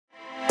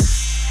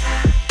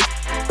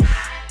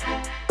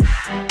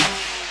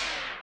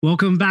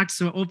Welcome back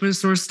to Open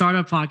Source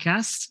Startup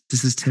Podcast.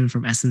 This is Tim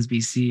from Essence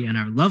BC and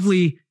our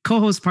lovely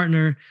co-host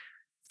partner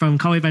from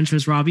Kawi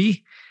Ventures,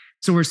 Robbie.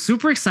 So we're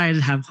super excited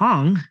to have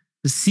Hong,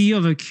 the CEO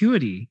of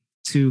Akuity,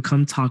 to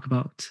come talk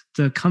about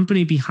the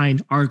company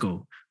behind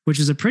Argo, which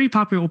is a pretty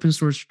popular open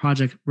source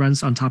project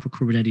runs on top of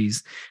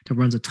Kubernetes that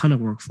runs a ton of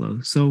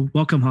workflow. So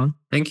welcome, Hong.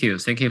 Thank you.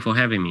 Thank you for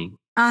having me.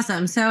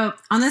 Awesome. So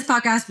on this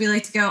podcast, we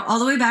like to go all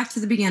the way back to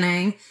the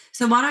beginning.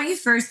 So why don't you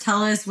first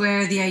tell us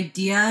where the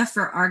idea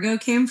for Argo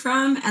came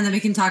from, and then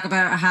we can talk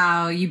about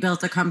how you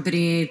built a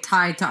company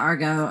tied to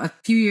Argo a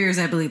few years,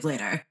 I believe,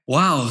 later.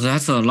 Wow,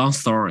 that's a long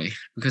story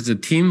because the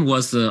team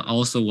was a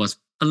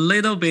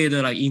little bit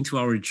into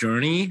our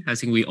journey. I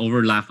think we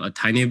overlap a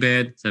tiny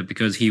bit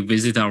because he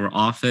visited our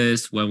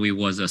office when we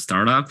was a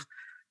startup.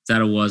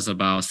 That was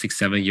about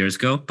 6-7 years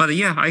ago. But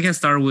yeah, I can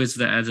start with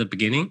at the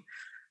beginning.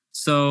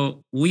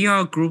 So we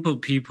are a group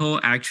of people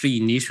actually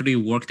initially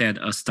worked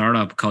at a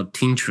startup called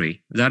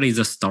Tintry. That is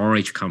a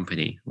storage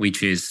company,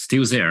 which is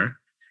still there.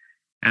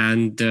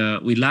 And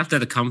we left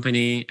that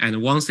company.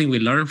 And one thing we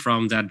learned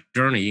from that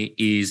journey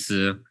is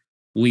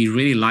we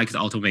really liked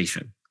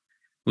automation.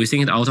 We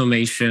think the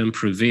automation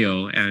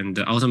prevail, and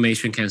the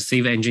automation can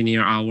save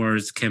engineer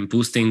hours, can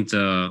boosting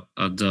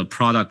the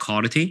product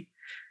quality.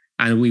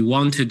 And we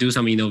want to do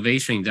some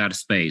innovation in that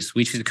space,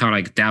 which is kind of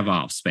like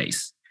DevOps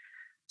space.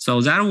 So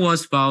that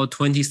was about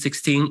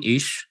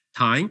 2016-ish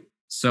time.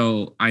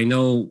 So I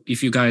know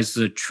if you guys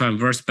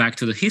traverse back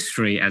to the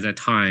history at that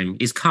time,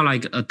 it's kind of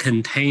like a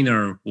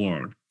container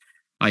world,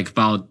 like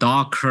about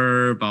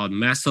Docker, about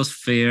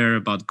Mesosphere,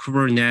 about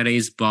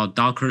Kubernetes, about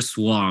Docker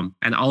Swarm,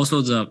 and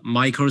also the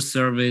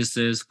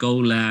microservices,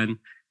 Golang,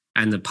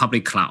 and the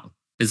public cloud.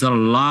 It's a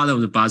lot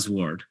of the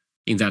buzzword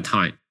in that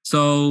time.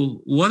 So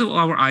what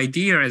our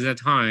idea at that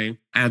time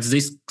at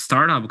this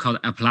startup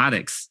called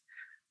Appletics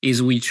is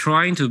we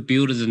trying to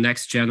build the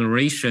next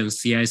generation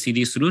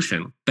CI/CD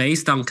solution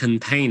based on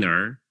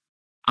container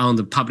on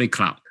the public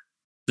cloud.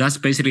 That's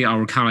basically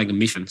our kind of like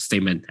mission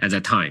statement at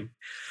that time.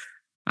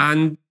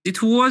 And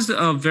it was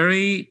a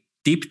very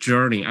deep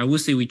journey. I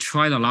would say we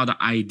tried a lot of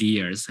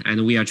ideas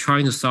and we are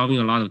trying to solving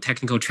a lot of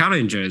technical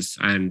challenges.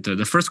 And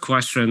the first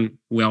question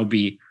will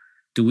be,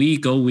 do we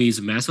go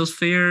with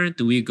Mesosphere?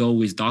 Do we go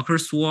with Docker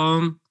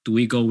Swarm? Do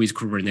we go with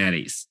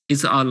Kubernetes?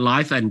 It's a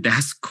life and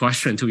death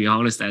question, to be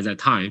honest, at that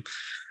time.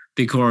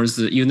 Because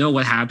you know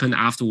what happened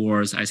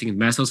afterwards. I think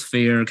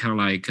Mesosphere kind of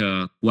like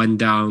went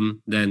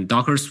down. Then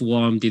Docker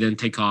Swarm didn't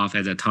take off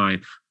at that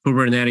time.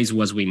 Kubernetes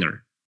was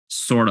winner,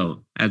 sort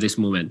of, at this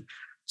moment.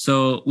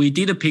 So we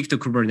did pick the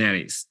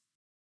Kubernetes.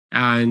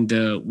 And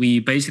we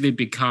basically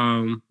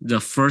become the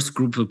first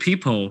group of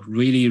people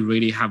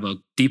really have a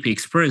deep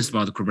experience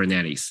about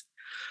Kubernetes.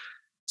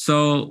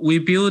 So we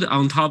build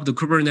on top of the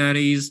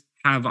Kubernetes,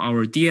 have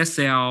our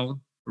DSL,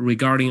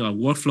 regarding a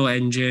workflow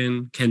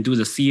engine, can do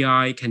the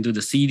CI, can do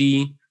the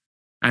CD,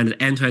 and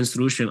the end-to-end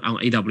solution on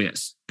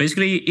AWS.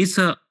 Basically,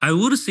 I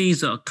would say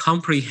it's a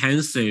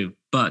comprehensive,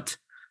 but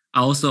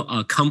also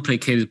a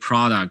complicated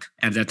product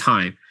at that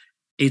time.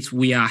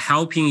 We are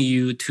helping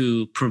you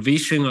to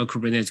provision a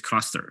Kubernetes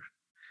cluster.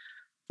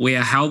 We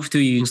are helping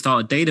to install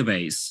a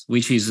database,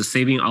 which is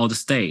saving all the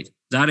state.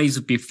 That is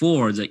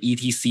before the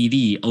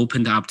etcd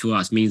opened up to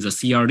us, means the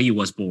CRD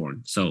was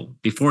born. So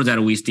before that,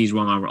 we still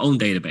run our own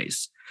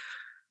database.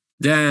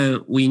 Then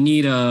we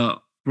need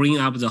to bring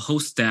up the whole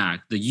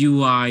stack, the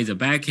UI, the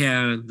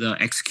backend, the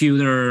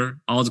executor,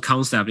 all the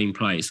concept in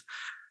place.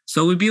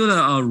 So we built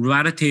a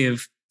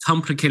relative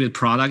complicated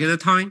product at the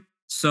time.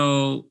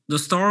 So the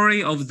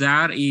story of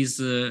that is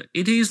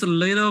it is a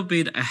little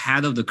bit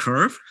ahead of the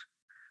curve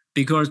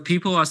because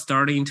people are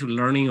starting to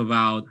learning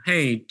about,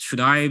 hey, should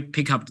I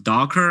pick up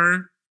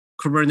Docker?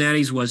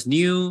 Kubernetes was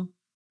new.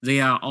 They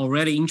are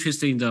already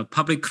interested in the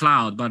public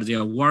cloud, but they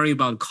are worried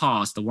about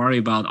cost, worried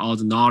about all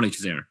the knowledge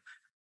there.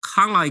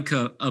 Kind of like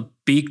a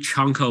big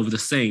chunk of the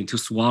thing to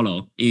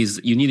swallow is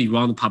you need to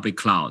run the public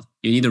cloud.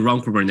 You need to run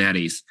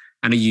Kubernetes,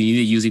 and you need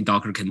to use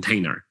Docker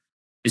container.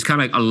 It's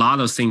kind of like a lot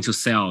of things to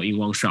sell in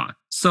one shot.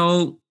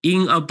 So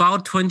in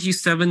about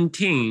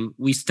 2017,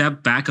 we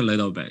stepped back a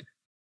little bit.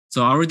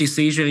 So our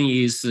decision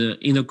is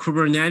in the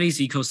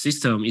Kubernetes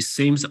ecosystem, it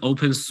seems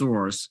open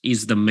source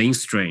is the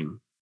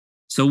mainstream.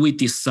 So we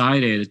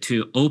decided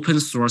to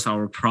open source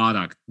our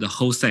product, the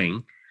whole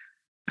thing.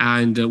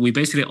 And we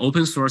basically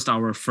open sourced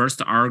our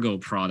first Argo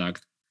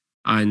product,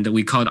 and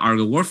we called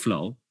Argo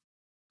Workflow.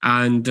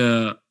 And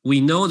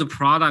we know the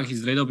product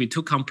is a little bit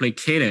too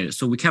complicated,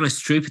 so we kind of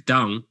strip it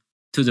down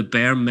to the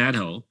bare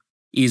metal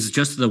is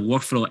just the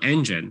workflow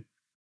engine.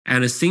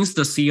 And since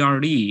the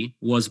CRD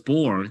was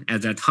born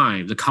at that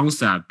time, the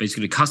concept,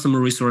 basically customer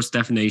resource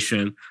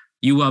definition,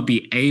 you will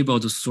be able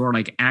to sort of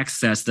like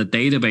access the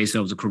database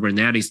of the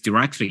Kubernetes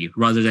directly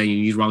rather than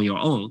you need to run your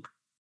own.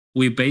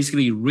 We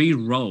basically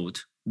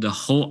rewrote the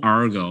whole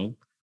Argo,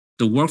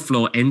 the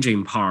workflow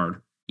engine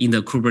part in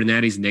the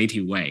Kubernetes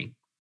native way.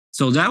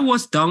 So that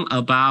was done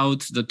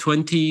about the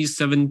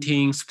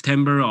 2017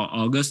 September or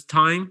August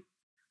time.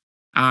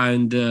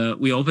 And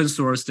we open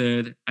sourced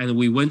it and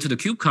we went to the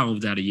KubeCon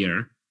of that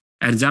year.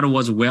 And that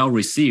was well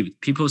received.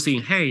 People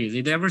saying, hey,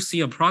 they never see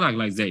a product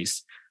like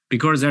this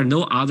because there are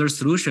no other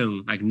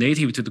solution like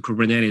native to the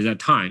Kubernetes at that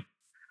time.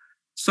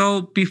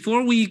 So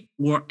before we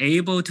were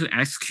able to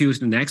execute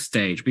the next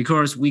stage,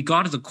 because we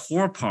got the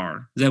core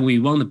part, then we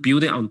want to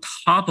build it on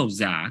top of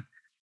that,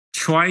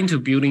 trying to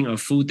building a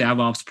full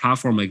DevOps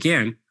platform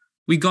again,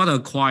 we got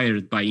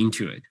acquired by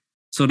Intuit.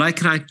 So that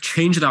kind of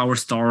changed our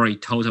story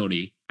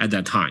totally at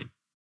that time.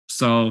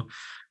 So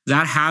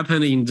that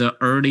happened in the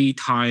early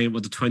time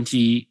of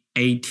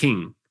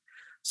 2018.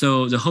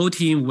 So the whole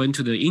team went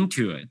to the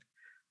Intuit.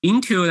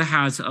 Intuit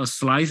has a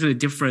slightly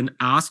different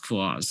ask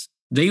for us.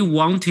 They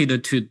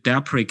wanted to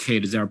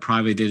deprecate their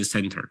private data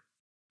center,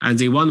 and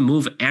they want to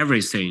move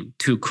everything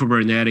to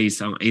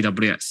Kubernetes on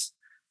AWS.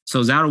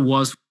 So that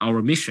was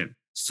our mission.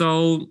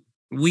 So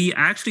we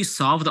actually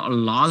solved a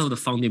lot of the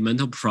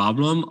fundamental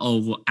problem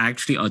of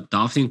actually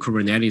adopting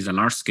Kubernetes at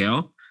large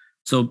scale.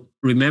 So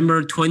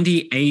remember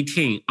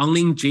 2018,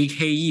 only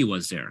JKE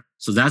was there.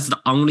 So that's the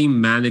only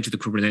managed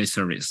Kubernetes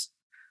service.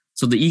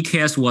 So the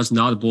EKS was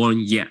not born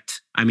yet.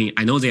 I mean,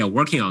 I know they are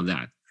working on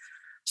that.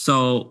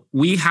 So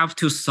we have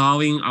to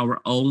solving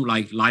our own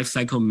like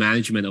lifecycle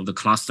management of the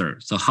cluster.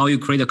 So how you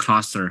create a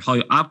cluster, how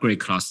you upgrade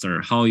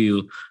cluster, how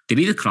you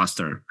delete a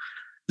cluster.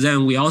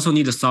 Then we also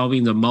need to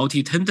solving the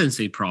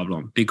multi-tenancy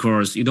problem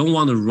because you don't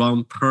want to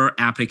run per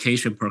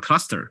application per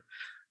cluster.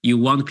 You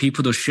want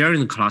people to share in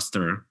the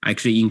cluster,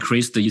 actually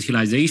increase the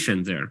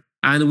utilization there.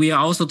 And we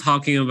are also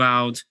talking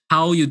about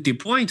how you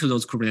deploy to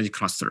those Kubernetes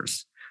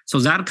clusters. So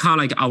that kind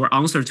of like our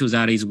answer to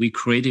that is we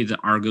created the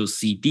Argo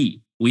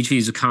CD, which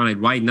is kind of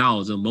like right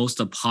now the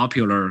most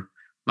popular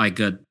like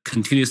a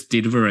continuous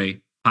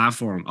delivery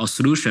platform or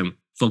solution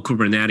for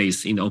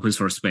Kubernetes in the open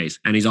source space.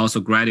 And it's also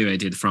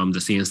graduated from the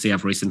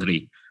CNCF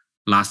recently,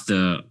 last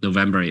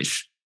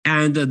November-ish.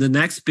 And the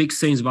next big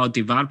thing about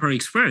developer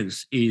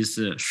experience is,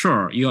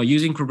 sure, you are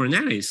using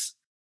Kubernetes,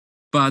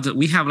 but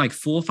we have like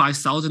 4,000 or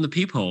 5,000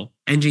 people.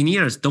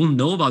 Engineers don't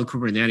know about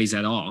Kubernetes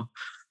at all.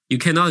 You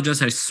cannot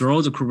just like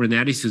throw the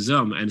Kubernetes to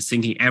them and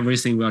thinking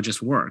everything will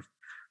just work.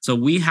 So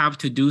we have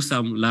to do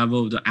some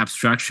level of the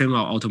abstraction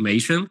or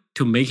automation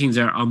to making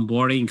their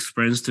onboarding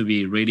experience to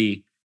be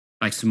really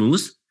like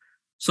smooth.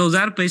 So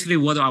that basically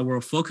what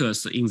our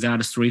focus in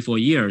that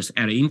 3-4 years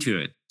at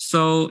Intuit.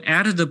 So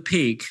at the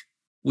peak,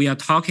 we are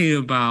talking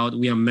about,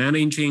 we are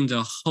managing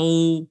the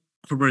whole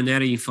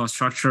Kubernetes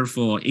infrastructure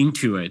for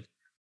Intuit.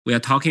 We are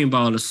talking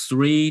about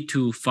 300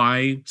 to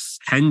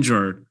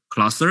 500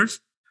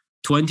 clusters,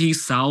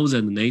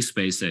 20,000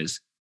 namespaces,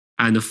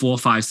 and 4,000 or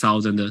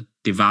 5,000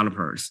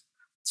 developers.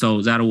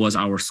 So that was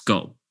our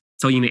scope.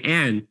 So in the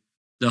end,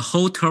 the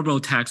whole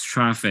TurboTax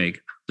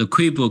traffic, the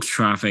QuickBooks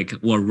traffic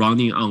were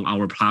running on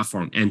our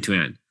platform end to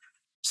end.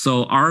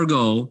 So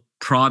Argo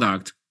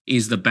product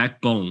is the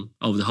backbone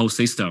of the whole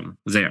system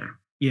there.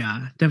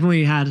 Yeah,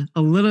 definitely had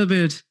a little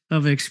bit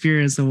of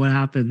experience of what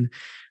happened.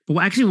 But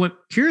actually what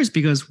curious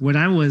because when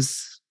I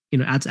was,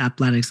 at the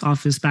Applantic's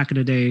office back in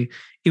the day,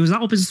 it was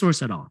not open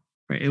source at all,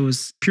 right? It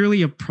was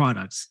purely a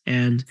product.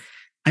 And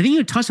I think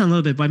you touched on a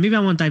little bit, but maybe I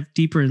want to dive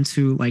deeper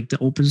into like the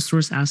open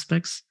source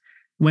aspects.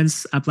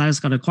 Once Applantic's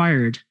got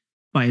acquired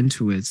by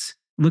Intuit,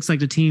 it looks like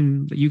the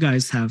team that you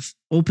guys have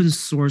open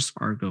source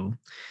Argo.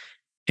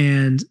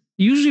 And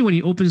usually when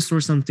you open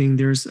source something,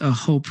 there's a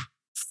hope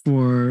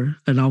for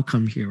an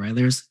outcome here, right?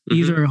 There's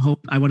either a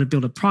hope, I want to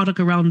build a product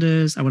around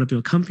this, I want to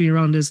build a company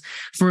around this.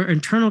 For an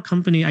internal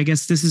company, I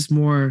guess this is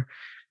more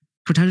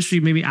potentially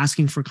maybe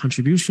asking for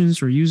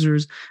contributions or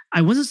users.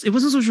 It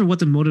wasn't so sure what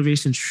the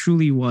motivation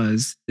truly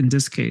was in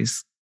this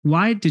case.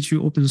 Why did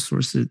you open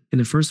source it in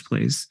the first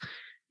place?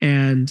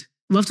 And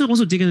love to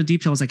also dig into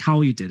details like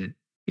how you did it,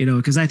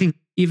 because I think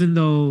even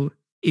though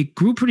it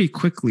grew pretty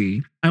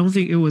quickly, I don't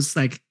think it was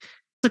like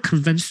the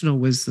conventional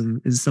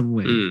wisdom in some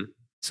way.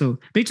 So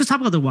maybe just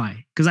talk about the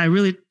why, because I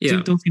really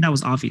don't think that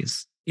was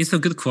obvious. It's a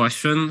good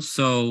question.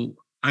 So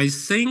I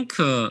think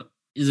the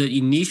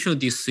initial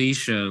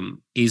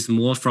decision is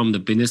more from the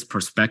business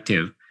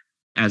perspective.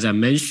 As I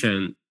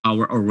mentioned,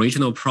 our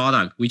original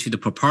product, which is the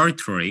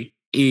proprietary,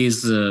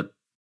 is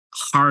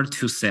hard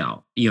to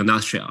sell in a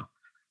nutshell.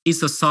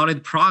 It's a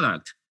solid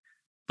product,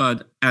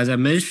 but as I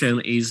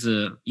mentioned, is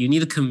you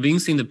need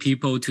convincing the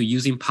people to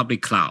using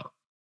public cloud.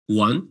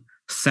 One.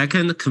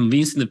 Second,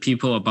 convincing the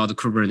people about the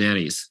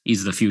Kubernetes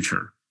is the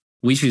future,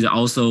 which is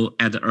also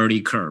at the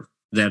early curve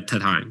at that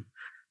time.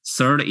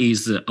 Third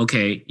is,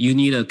 you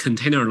need to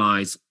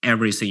containerize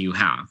everything you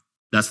have.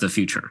 That's the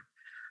future.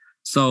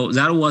 So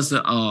that was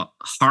a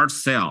hard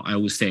sell, I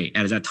would say,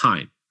 at that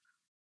time.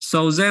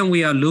 So then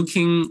we are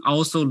looking at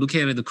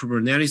the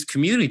Kubernetes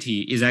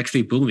community is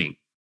actually booming.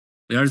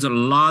 There's a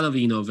lot of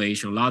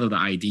innovation, a lot of the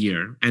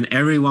idea, and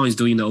everyone is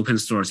doing the open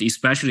source,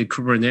 especially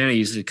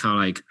Kubernetes is kind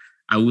of like,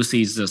 I would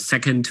say is the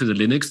second to the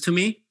Linux to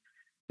me.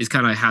 It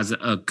kind of has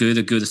a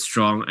good,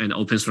 strong and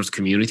open source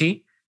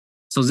community.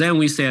 So then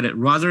we said,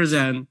 rather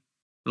than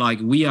like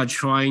we are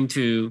trying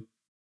to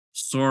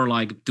sort of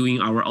like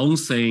doing our own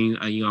thing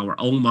in our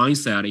own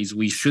mindset, is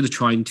we should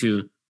try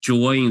to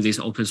join this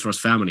open source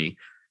family.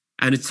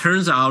 And it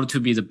turns out to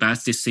be the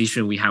best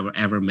decision we have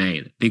ever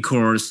made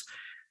because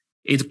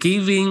it's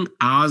giving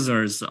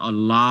others a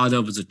lot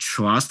of the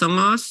trust on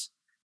us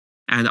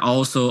and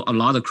also a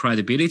lot of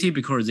credibility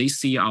because they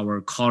see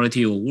our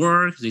quality of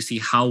work, they see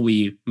how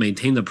we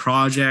maintain the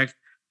project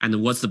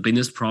and what's the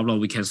business problem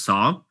we can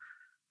solve.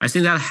 I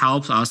think that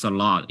helps us a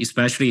lot,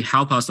 especially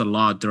help us a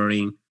lot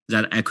during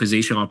that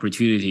acquisition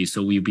opportunity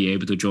so we'll be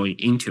able to join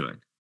Intuit.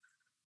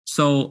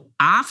 So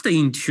after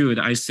Intuit,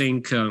 I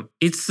think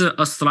it's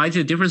a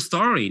slightly different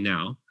story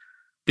now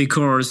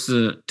because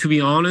to be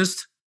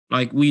honest,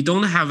 like we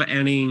don't have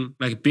any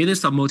like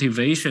business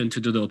motivation to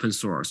do the open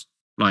source,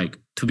 like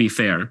to be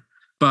fair.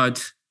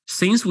 But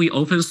since we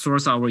open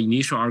source our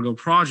initial Argo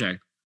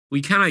project,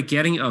 we kind of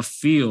getting a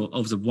feel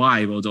of the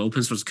vibe of the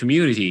open source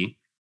community.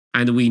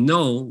 And we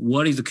know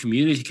what is the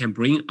community can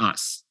bring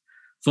us.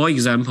 For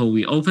example,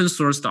 we open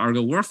sourced the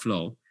Argo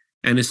workflow.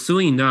 And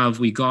soon enough,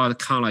 we got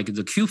kind of like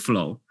the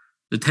Kubeflow,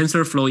 the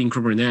TensorFlow in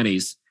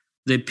Kubernetes.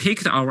 They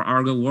picked our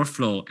Argo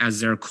workflow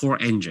as their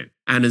core engine.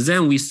 And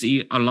then we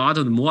see a lot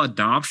of more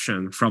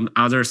adoption from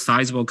other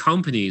sizable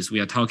companies. We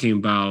are talking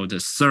about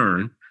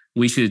CERN,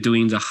 which is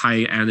doing the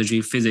high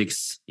energy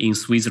physics in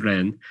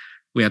Switzerland.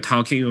 We are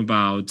talking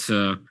about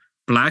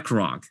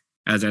BlackRock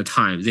at that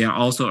time. They are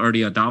also early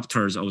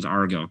adopters of the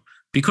Argo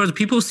because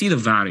people see the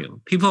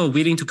value. People are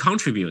willing to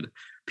contribute.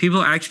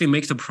 People actually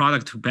make the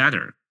product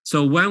better.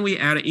 So when we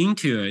add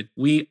Intuit,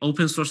 we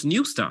open source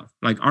new stuff.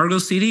 Like Argo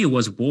CD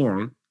was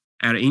born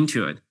at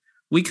Intuit.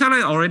 We kind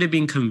of already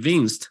been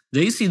convinced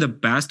they see the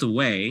best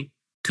way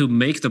to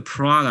make the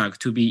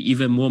product to be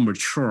even more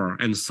mature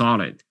and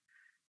solid.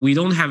 We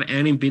don't have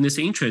any business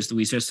interest.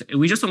 We just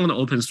want to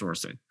open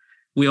source it.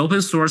 We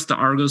open source the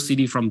Argo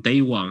CD from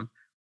day one.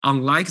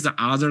 Unlike the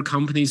other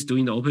companies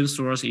doing the open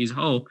source is,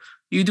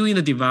 you're doing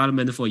the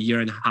development for a year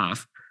and a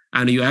half,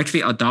 and you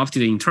actually adopt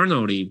it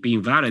internally,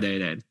 being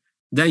validated,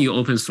 then you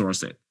open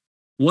source it.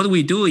 What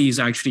we do is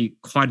actually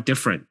quite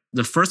different.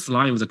 The first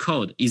line of the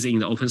code is in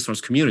the open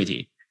source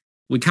community.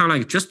 We kind of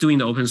like just doing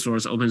the open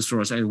source,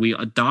 and we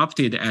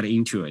adopt it at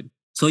Intuit.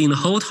 So in the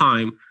whole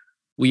time,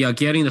 we are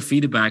getting the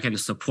feedback and the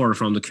support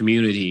from the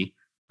community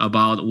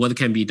about what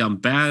can be done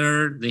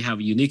better. They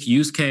have unique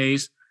use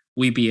case.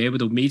 We be able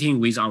to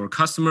meeting with our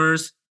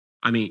customers,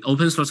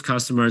 open source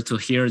customers to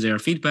hear their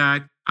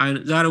feedback.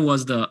 And that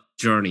was the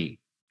journey.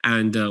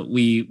 And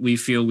we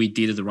feel we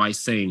did the right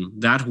thing.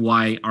 That's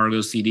why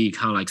Argo CD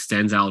kind of like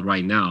stands out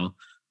right now.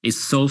 It's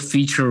so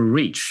feature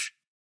rich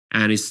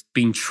and it's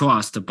being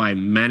trusted by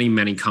many,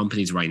 many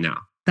companies right now.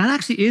 That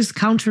actually is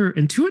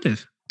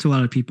counterintuitive to a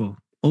lot of people.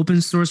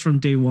 Open source from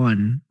day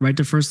one, write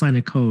the first line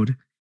of code,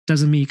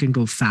 doesn't mean you can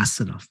go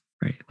fast enough,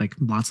 right? Like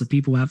lots of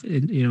people have,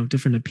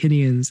 different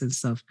opinions and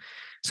stuff.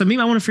 So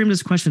maybe I want to frame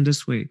this question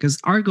this way, because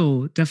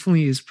Argo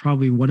definitely is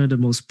probably one of the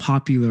most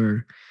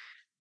popular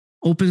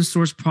open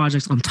source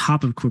projects on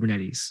top of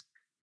Kubernetes,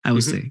 I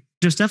would say.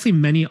 There's definitely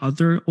many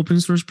other open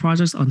source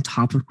projects on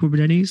top of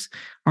Kubernetes.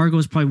 Argo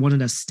is probably one of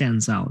that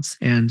stands out.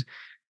 And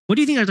what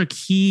do you think are the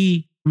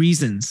key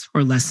reasons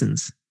or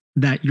lessons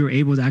that you're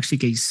able to actually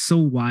get so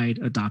wide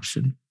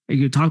adoption?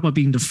 You talk about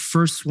being the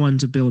first one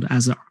to build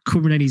as a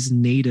Kubernetes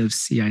native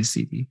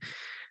CI/CD.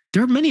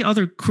 There are many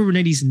other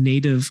Kubernetes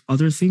native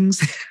other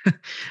things.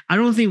 I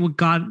don't think we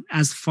got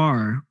as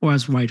far or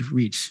as wide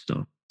reach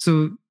though.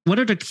 So what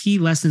are the key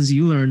lessons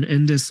you learned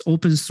in this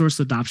open source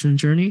adoption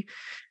journey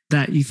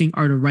that you think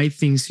are the right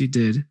things you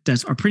did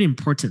that are pretty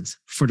important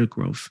for the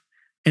growth?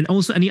 And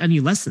also any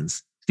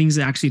lessons, things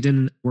that actually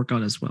didn't work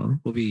out as well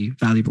will be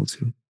valuable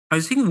too. I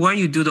think when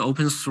you do the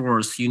open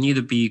source, you need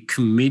to be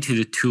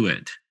committed to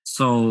it.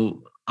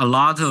 So a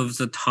lot of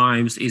the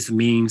times it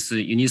means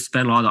you need to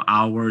spend a lot of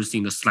hours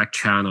in the Slack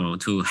channel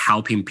to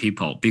helping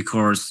people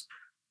because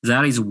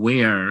that is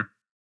where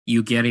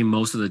you're getting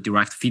most of the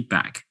direct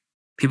feedback.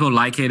 People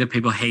like it,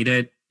 people hate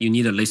it. You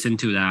need to listen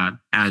to that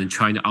and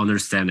try to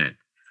understand it.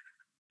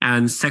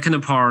 And second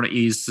part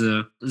is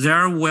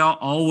there will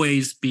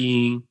always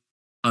be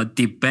a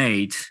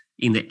debate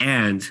in the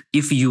end.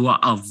 If you are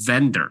a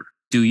vendor,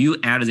 do you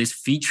add this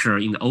feature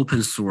in the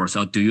open source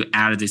or do you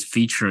add this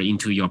feature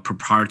into your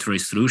proprietary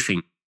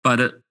solution?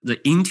 But the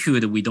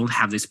Intuit, we don't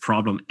have this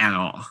problem at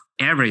all.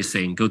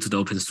 Everything go to the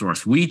open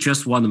source. We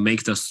just want to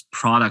make this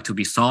product to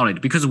be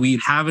solid because we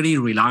heavily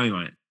rely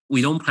on it.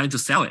 We don't plan to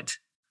sell it.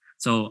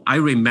 So I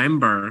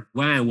remember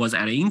when I was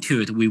at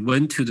Intuit, we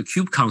went to the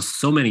KubeCon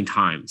so many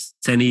times.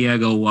 San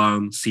Diego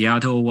one,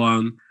 Seattle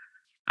one.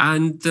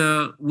 And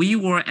we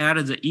were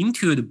at the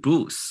Intuit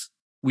booth.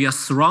 We are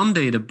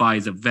surrounded by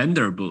the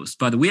vendor booth,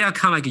 but we are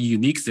kind of like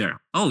unique there.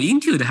 Oh,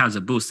 Intuit has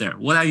a booth there.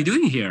 What are you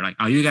doing here? Like,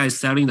 are you guys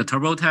selling the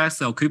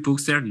TurboTax or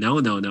QuickBooks there?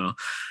 No.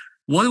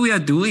 What we are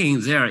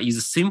doing there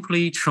is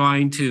simply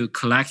trying to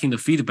collecting the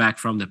feedback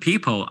from the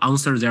people,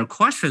 answer their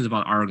questions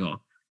about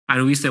Argo.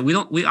 And we said,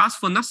 we ask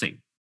for nothing.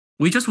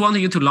 We just want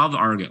you to love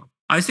Argo.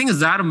 I think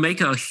that make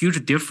a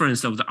huge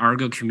difference of the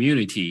Argo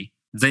community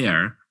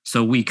there.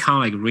 So we kind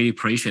of like really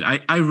appreciate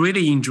it. I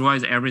really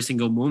enjoyed every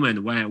single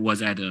moment when I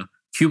was at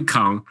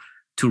KubeCon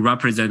to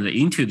represent the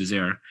Intuit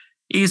there.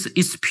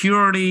 It's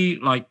purely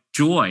like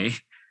joy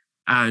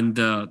and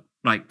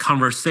like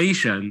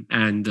conversation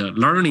and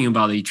learning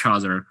about each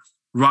other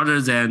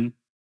rather than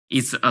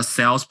it's a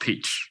sales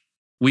pitch,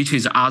 which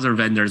is other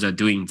vendors are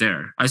doing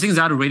there. I think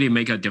that really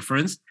make a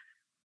difference.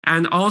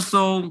 And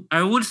also,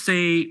 I would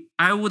say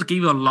I would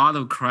give a lot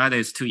of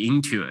credits to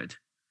Intuit.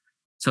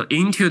 So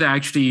Intuit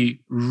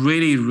actually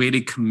really,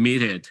 really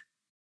committed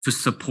to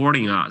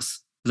supporting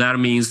us. That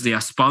means they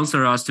are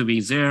sponsor us to be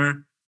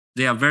there.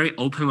 They are very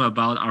open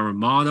about our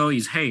model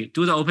is, hey,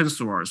 do the open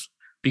source,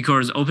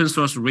 because open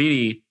source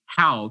really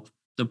help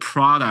the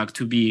product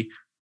to be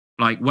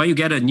like when you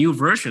get a new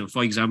version,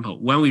 for example,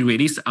 when we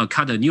release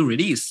a new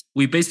release,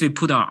 we basically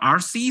put our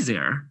RC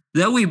there.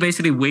 Then we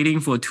basically waiting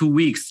for 2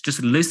 weeks,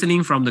 just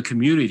listening from the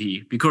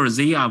community because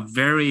they are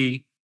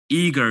very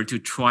eager to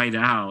try it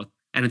out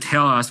and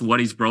tell us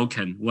what is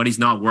broken, what is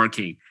not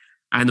working.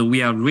 And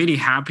we are really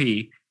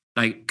happy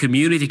like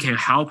community can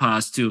help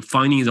us to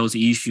finding those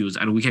issues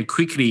and we can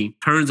quickly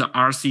turn the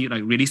RC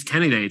like release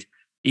candidate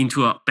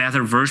into a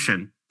better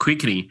version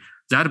quickly.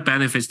 That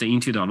benefits the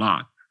Intuit a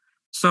lot.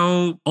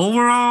 So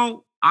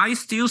overall, I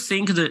still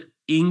think that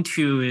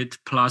Intuit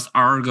plus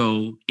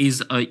Argo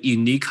is a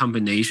unique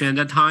combination at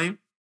that time.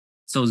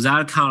 So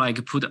that kind of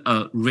like put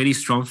a really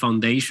strong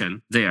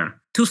foundation there.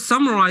 To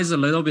summarize a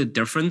little bit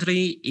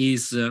differently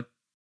is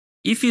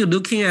if you're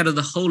looking at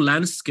the whole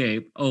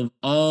landscape of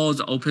all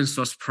the open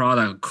source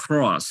product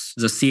across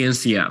the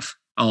CNCF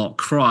or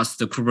across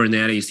the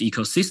Kubernetes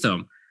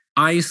ecosystem,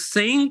 I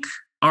think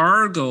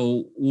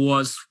Argo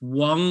was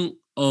one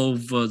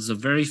of the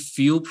very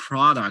few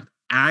products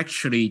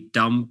actually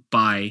done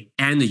by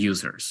end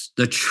users,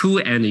 the true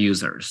end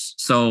users.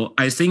 So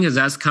I think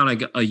that's kind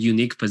of like a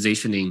unique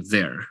positioning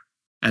there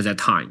at that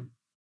time.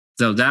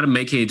 So that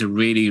make it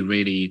really,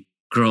 really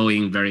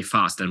growing very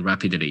fast and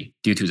rapidly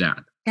due to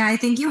that. Yeah, I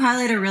think you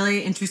highlight a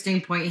really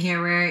interesting point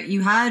here where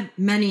you had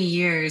many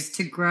years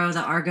to grow the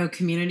Argo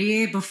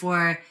community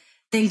before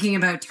thinking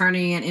about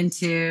turning it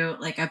into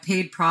like a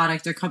paid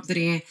product or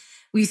company.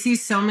 We see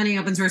so many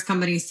open source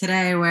companies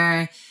today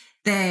where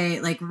they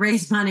like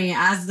raise money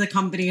as the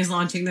company is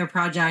launching their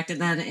project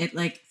and then it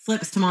like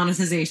flips to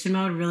monetization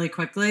mode really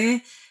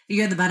quickly.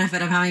 You had the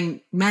benefit of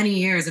having many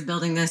years of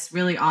building this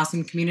really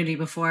awesome community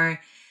before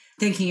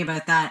thinking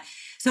about that.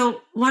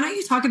 So why don't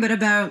you talk a bit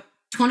about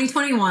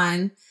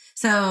 2021?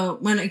 So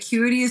when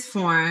Akuity is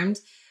formed,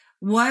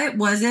 what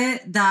was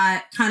it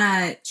that kind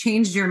of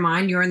changed your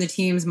mind, your and the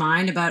team's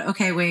mind about,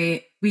 okay,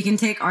 wait, we can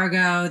take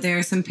Argo.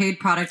 There's some paid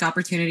product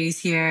opportunities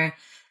here.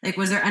 Like,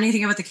 was there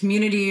anything about the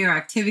community or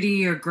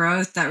activity or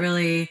growth that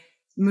really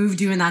moved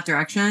you in that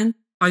direction?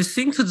 I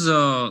think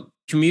the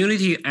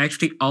community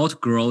actually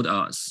outgrowed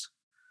us.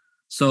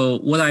 So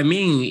what I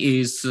mean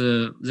is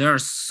there are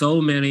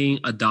so many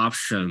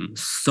adoption,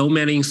 so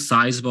many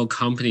sizable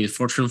companies,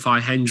 Fortune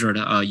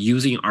 500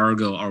 using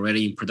Argo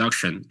already in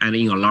production and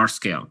in a large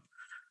scale.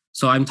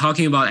 So I'm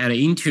talking about at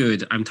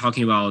Intuit, I'm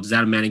talking about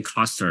that many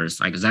clusters,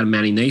 like that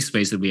many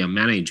namespaces that we are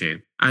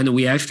managing. And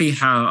we actually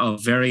have a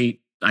very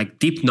like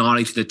deep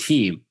knowledge of the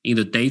team in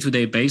the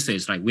day-to-day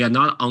basis. Like we are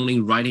not only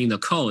writing the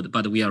code,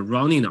 but we are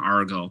running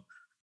Argo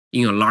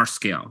in a large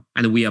scale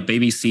and we are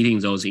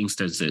babysitting those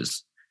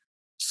instances.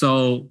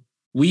 So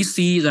we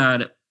see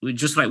that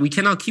we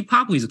cannot keep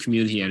up with the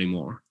community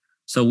anymore.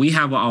 So we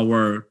have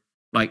our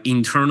like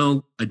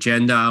internal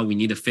agenda we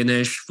need to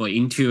finish for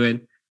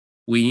Intuit.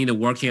 We need to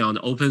working on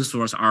open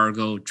source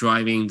Argo,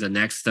 driving the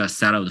next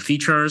set of the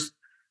features.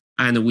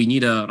 And we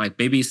need to like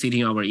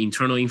babysitting our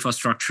internal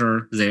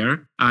infrastructure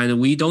there. And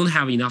we don't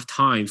have enough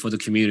time for the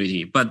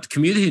community, but the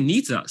community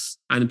needs us.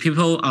 And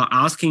people are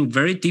asking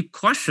very deep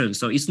questions.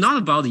 So it's not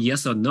about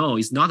yes or no.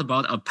 It's not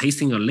about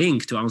pasting a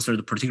link to answer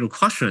the particular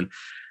question.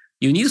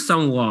 You need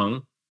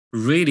someone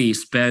really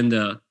spend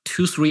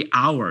 2-3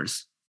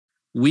 hours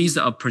with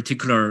a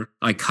particular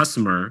like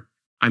customer.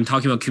 I'm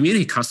talking about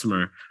community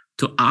customer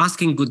to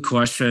asking good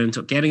questions,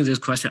 to getting this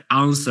question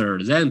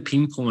answered, then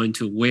pinpoint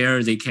to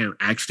where they can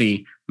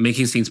actually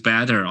making things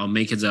better or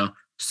make the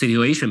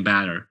situation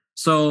better.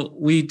 So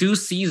we do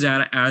see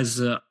that as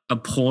a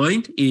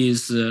point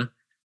is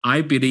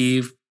I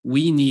believe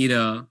we need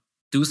to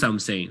do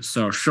something.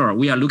 So sure,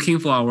 we are looking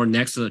for our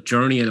next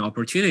journey and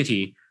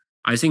opportunity.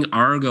 I think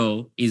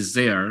Argo is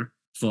there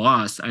for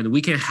us and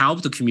we can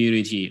help the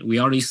community. We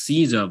already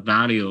see the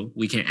value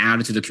we can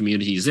add to the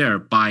community there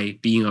by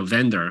being a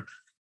vendor,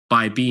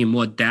 by being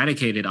more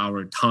dedicated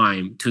our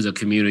time to the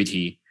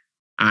community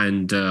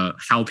and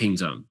helping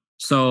them.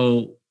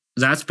 So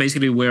that's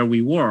basically where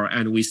we were.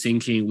 And we're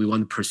thinking we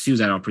want to pursue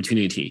that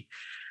opportunity.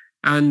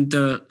 And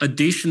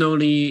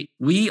additionally,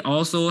 we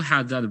also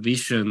had that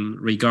vision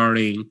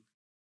regarding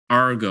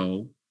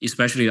Argo,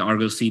 especially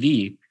Argo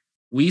CD.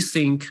 We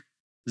think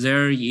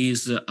there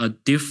is a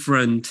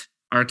different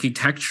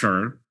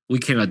architecture we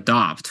can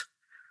adopt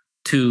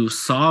to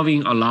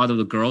solving a lot of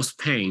the growth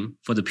pain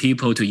for the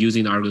people to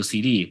using Argo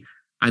CD.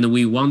 And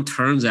we want to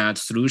turn that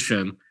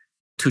solution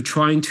to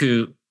trying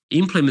to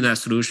implement that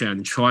solution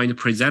and trying to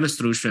present a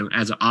solution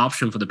as an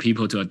option for the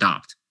people to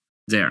adopt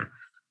there.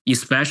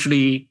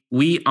 Especially,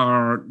 we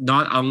are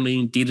not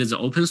only did the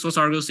open source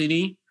Argo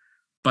CD,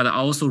 but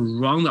also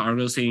run the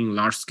Argo thing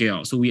large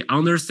scale. So we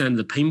understand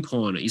the pain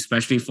point,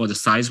 especially for the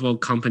sizable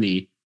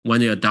company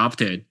when they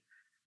adopt it.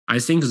 I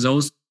think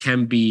those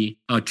can be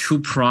a true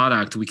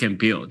product we can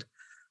build.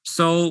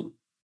 So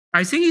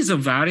I think it's a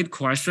valid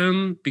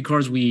question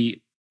because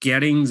we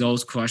getting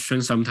those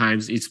questions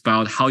sometimes. It's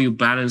about how you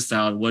balance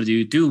out what do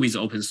you do with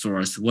open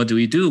source? What do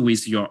you do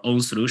with your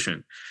own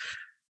solution?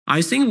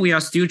 I think we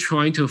are still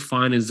trying to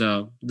find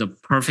the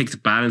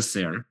perfect balance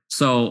there.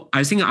 So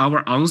I think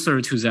our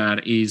answer to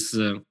that is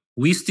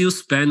we still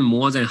spend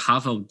more than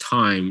half of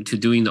time to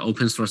doing the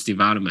open source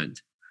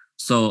development.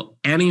 So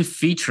any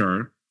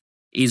feature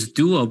is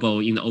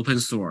doable in the open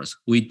source.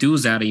 We do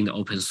that in the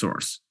open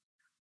source.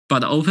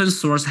 But open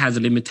source has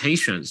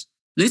limitations.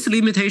 This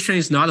limitation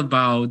is not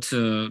about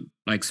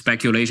like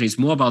speculation. It's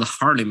more about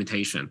hard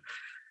limitation.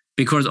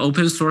 Because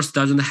open source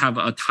doesn't have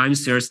a time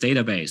series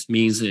database,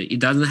 means it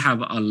doesn't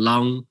have a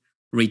long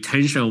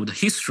retention of the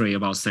history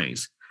about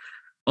things.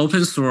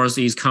 Open source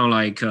is kind of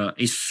like,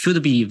 it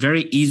should be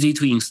very easy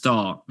to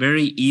install,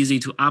 very easy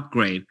to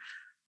upgrade.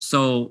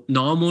 So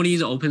normally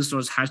the open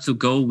source has to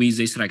go with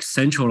this like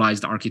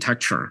centralized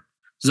architecture.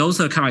 Those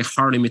are kind of like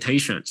hard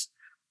limitations.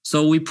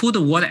 So we put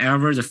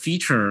whatever the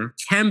feature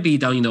can be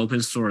done in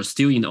open source,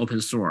 still in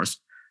open source,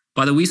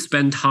 but we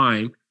spend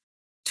time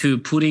to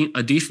putting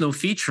additional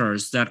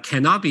features that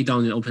cannot be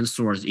done in open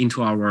source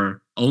into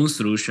our own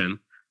solution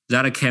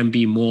that can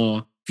be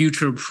more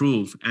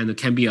future-proof and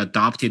can be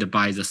adopted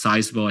by the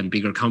sizable and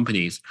bigger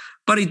companies.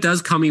 But it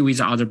does come in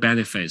with other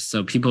benefits.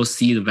 So people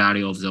see the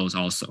value of those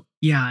also.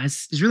 Yeah,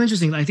 it's really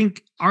interesting. I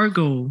think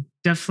Argo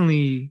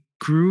definitely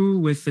grew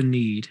with the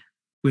need,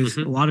 with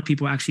a lot of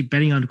people actually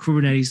betting on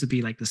Kubernetes to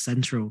be like the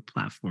central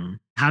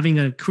platform. Having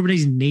a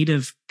Kubernetes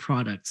native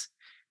product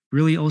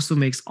really also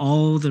makes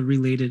all the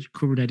related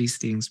Kubernetes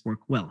things work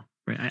well,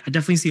 right? I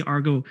definitely see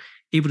Argo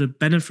able to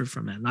benefit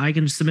from it. Now I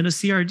can submit a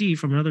CRD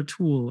from another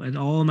tool, and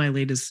all my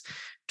latest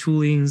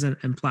toolings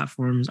and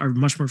platforms are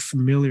much more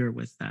familiar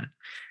with that.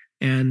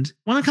 And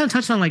I want to kind of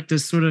touch on like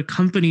this sort of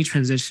company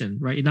transition,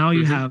 right? Now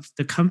you have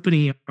the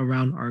company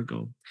around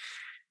Argo.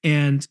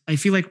 And I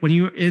feel like when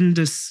you're in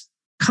this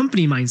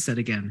company mindset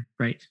again,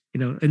 right?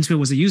 Intuit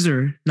was a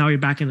user, now you're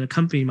back in a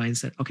company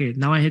mindset. Okay,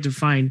 now I had to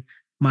find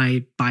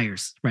my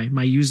buyers, right?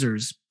 My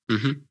users.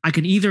 I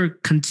can either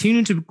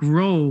continue to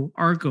grow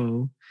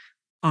Argo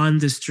on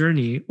this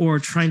journey or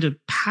trying to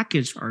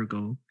package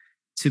Argo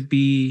to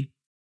be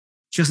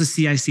just a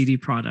CI/CD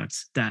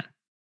product that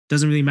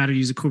doesn't really matter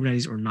use a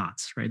Kubernetes or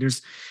not, right?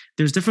 There's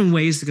different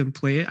ways to can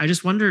play it. I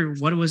just wonder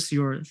what was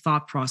your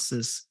thought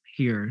process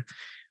here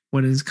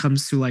when it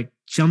comes to like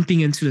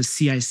jumping into the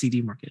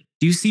CI/CD market?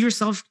 Do you see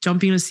yourself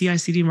jumping in the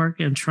CI/CD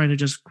market and trying to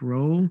just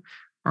grow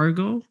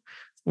Argo?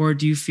 Or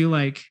do you feel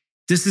like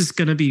this is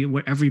going to be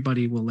what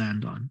everybody will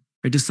land on?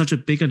 Right? There's such a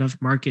big enough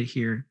market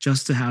here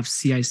just to have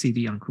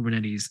CI/CD on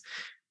Kubernetes.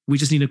 We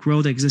just need to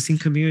grow the existing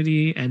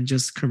community and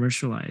just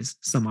commercialize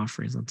some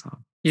offerings on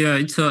top. Yeah,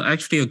 it's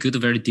actually a good,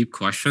 very deep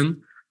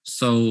question.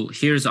 So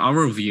here's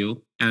our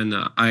view. And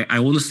I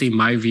want to say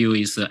my view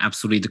is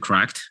absolutely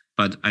correct,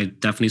 but I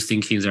definitely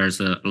thinking there's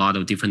a lot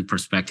of different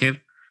perspective.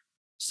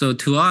 So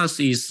to us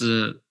is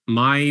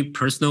my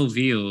personal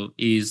view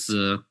is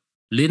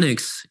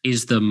Linux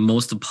is the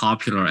most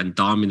popular and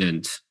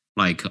dominant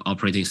like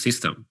operating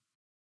system.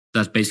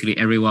 That's basically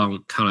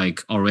everyone kind of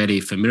like already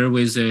familiar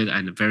with it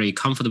and very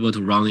comfortable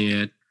to running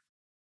it.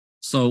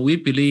 So we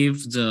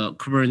believe the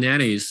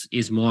Kubernetes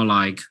is more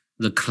like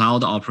the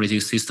cloud operating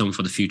system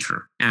for the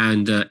future.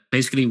 And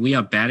basically we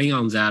are betting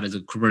on that as the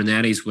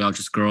Kubernetes will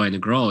just grow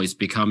and grow. It's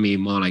becoming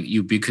more like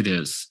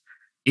ubiquitous.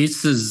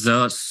 It's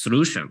the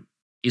solution,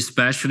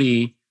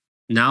 especially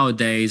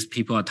nowadays,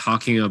 people are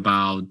talking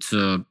about,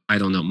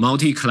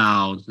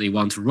 multi-cloud. They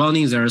want to run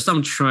in. There is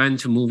some trend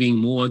to moving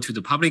more to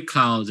the public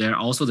cloud. There are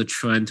also the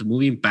trend to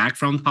moving back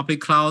from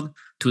public cloud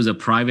to the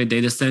private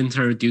data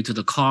center due to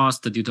the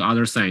cost, due to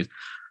other things.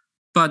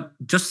 But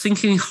just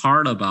thinking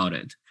hard about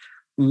it,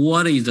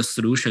 what is the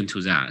solution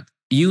to that?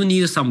 You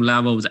need some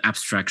level of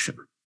abstraction.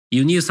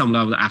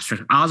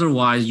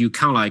 Otherwise, you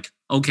kind of like,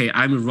 okay,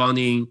 I'm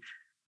running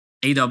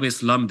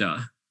AWS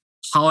Lambda.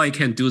 How I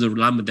can do the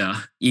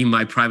Lambda in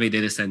my private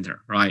data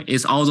center, right?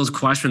 It's all those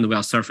questions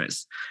will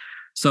surface.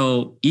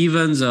 So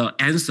even the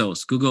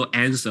Ansos, Google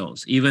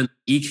Ansos, even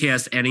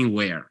EKS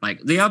Anywhere, like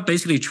they are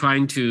basically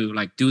trying to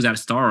like do that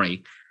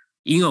story.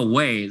 In a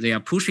way, they are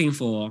pushing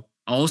for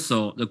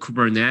also the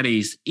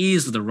Kubernetes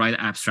is the right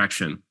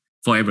abstraction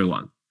for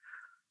everyone.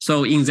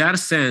 So in that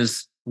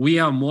sense, we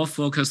are more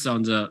focused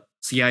on the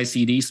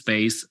CI/CD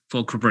space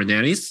for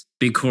Kubernetes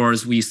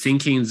because we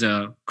thinking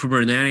the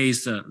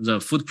Kubernetes,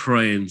 the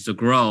footprint, the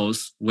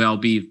growth will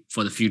be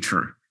for the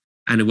future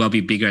and it will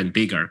be bigger and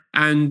bigger.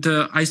 And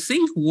I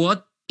think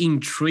what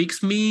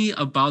intrigues me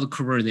about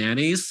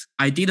Kubernetes,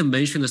 I didn't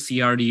mention the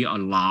CRD a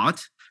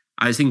lot.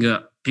 I think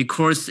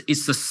because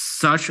it's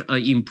such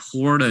an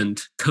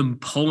important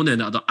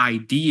component of the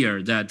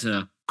idea that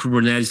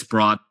Kubernetes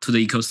brought to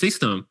the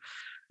ecosystem.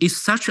 It's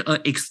such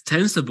an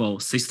extensible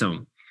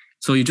system.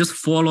 So you're just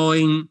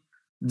following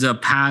the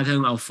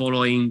pattern of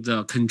following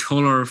the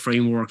controller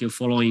framework, you're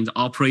following the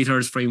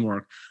operators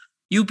framework,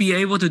 you'll be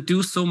able to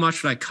do so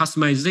much like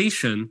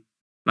customization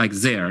like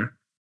there.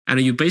 And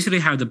you basically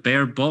have the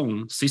bare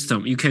bone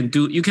system. You can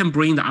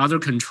bring the other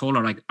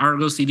controller, like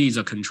Argo CD is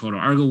a controller,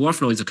 Argo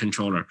Workflow is a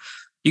controller.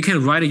 You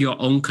can write your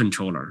own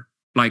controller,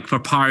 like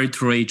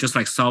proprietary, just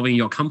like solving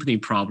your company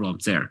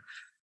problems there.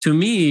 To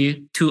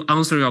me, to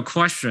answer your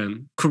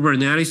question,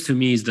 Kubernetes to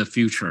me is the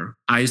future.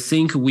 I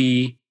think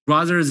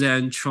rather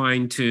than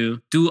trying to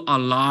do a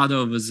lot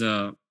of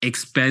the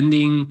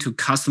expanding to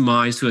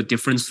customize to a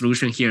different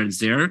solution here and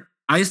there,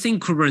 I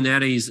think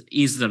Kubernetes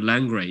is the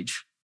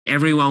language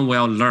everyone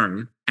will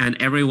learn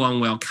and everyone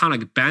will kind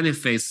of like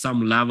benefit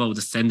some level of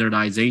the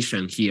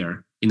standardization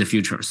here in the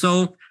future.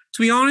 So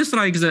to be honest,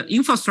 like the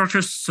infrastructure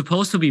is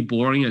supposed to be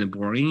boring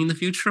in the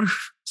future.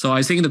 So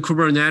I think the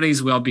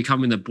Kubernetes will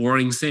become the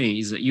boring thing.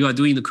 Is you are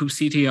doing the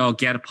kubectl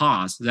get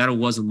pods. That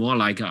was more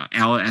like a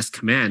ls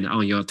command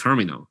on your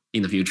terminal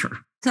in the future.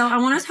 So I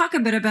want to talk a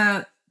bit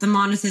about the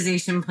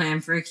monetization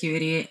plan for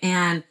Akuity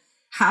and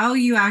how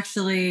you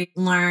actually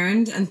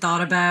learned and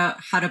thought about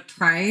how to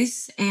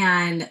price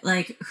and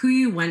like who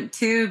you went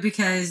to,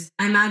 because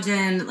I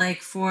imagine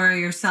like for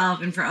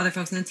yourself and for other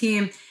folks in the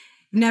team,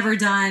 never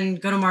done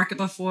go to market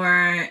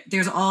before.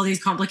 There's all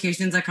these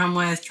complications that come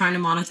with trying to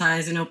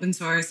monetize an open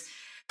source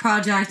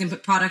project and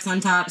put products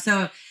on top.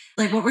 So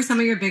like, what were some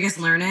of your biggest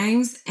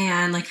learnings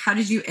and like, how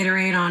did you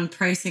iterate on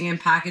pricing and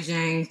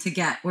packaging to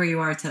get where you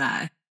are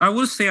today? I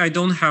would say I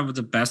don't have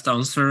the best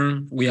answer.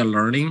 We are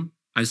learning.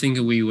 I think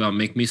we will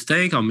make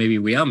mistake, or maybe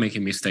we are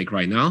making mistake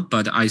right now,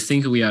 but I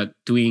think we are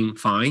doing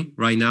fine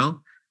right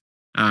now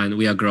and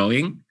we are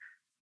growing.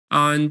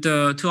 And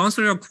to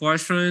answer your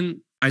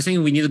question, I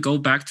think we need to go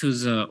back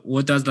to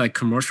what does like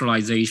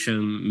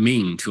commercialization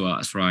mean to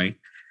us, right?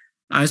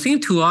 I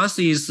think to us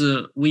is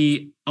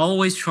we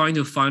always trying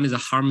to find the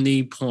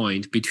harmony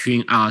point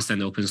between us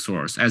and open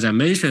source. As I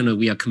mentioned,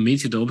 we are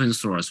committed to open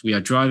source. We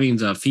are driving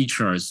the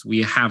features.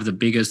 We have the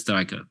biggest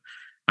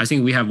I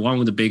think we have one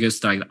of the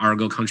biggest like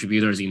Argo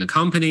contributors in the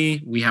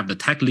company. We have the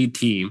tech lead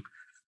team.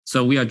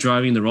 So we are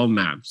driving the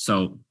roadmap.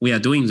 So we are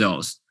doing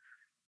those.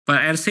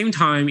 But at the same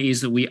time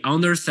is we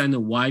understand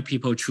why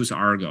people choose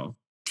Argo.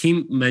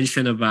 Tim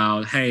mentioned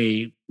about,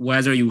 hey,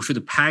 whether you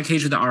should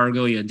package the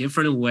Argo in a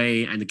different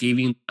way and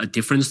giving a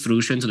different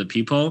solution to the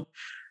people.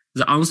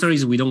 The answer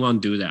is we don't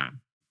want to do that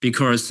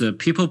because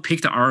people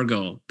picked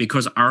Argo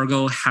because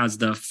Argo has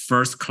the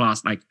first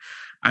class, like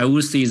I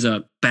would say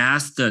the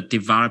best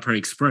developer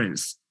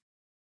experience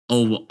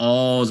of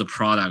all the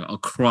product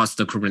across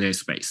the Kubernetes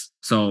space.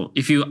 So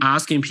if you're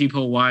asking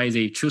people why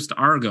they choose the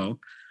Argo,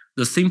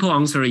 the simple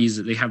answer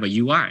is they have a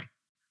UI.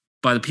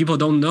 But people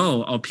don't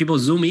know, or people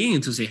zoom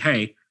in to say,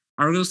 hey,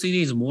 Argo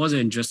CD is more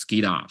than just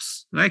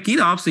GitOps. Like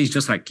GitOps is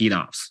just like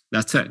GitOps.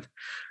 That's it.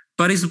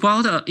 But it's a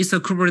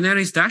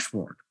Kubernetes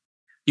dashboard.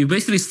 You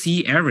basically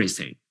see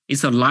everything.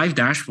 It's a live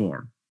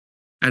dashboard.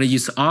 And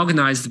it's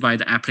organized by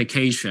the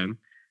application.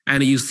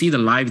 And you see the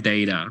live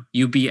data.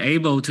 You'll be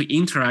able to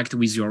interact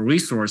with your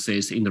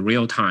resources in the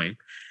real time.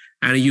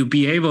 And you'll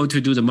be able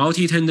to do the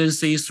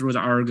multi-tendency through the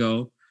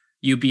Argo.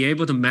 You'll be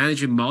able to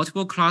manage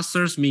multiple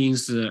clusters,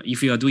 means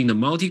if you are doing the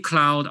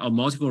multi-cloud or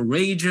multiple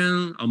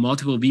region or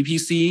multiple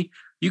VPC,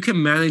 you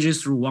can manage it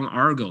through one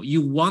Argo.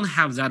 You won't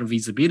have that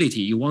visibility.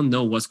 You won't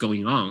know what's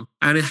going on.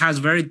 And it has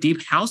very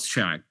deep health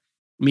check,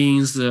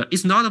 means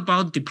it's not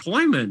about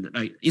deployment.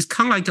 Like it's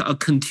kind of like a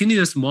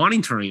continuous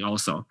monitoring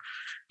also.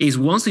 Is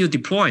once you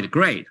deployed,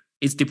 great,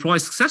 it's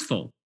deployed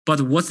successful.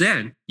 But what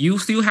then? You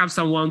still have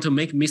someone to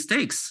make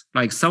mistakes,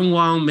 like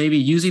someone maybe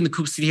using the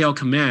kubectl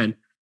command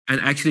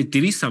and actually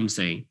delete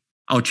something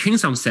or change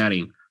some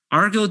setting.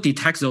 Argo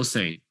detects those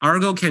things.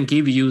 Argo can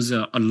give you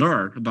the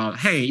alert about,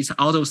 hey, it's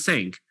out of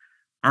sync.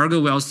 Argo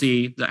will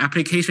see the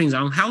application is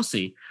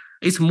unhealthy.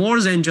 It's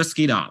more than just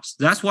GitOps.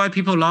 That's why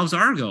people love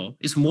Argo.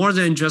 It's more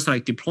than just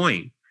like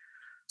deploying.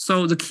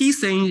 So the key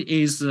thing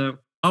is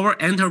our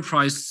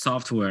enterprise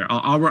software or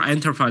our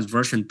enterprise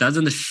version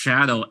doesn't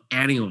shadow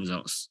any of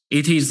those.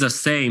 It is the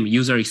same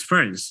user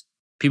experience.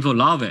 People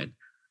love it.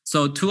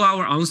 So to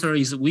our answer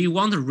is we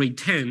want to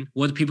retain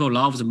what people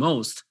love the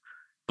most,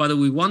 but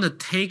we want to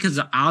take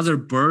the other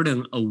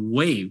burden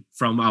away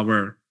from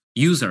our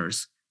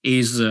users.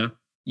 Is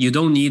you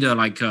don't need a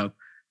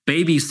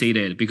babysit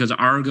it because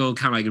Argo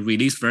kind of like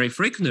release very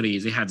frequently.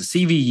 They have the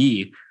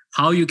CVE,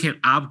 how you can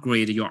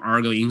upgrade your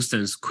Argo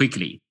instance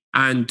quickly.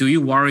 And do you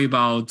worry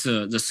about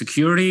the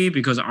security?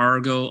 Because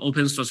Argo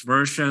open source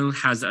version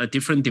has a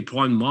different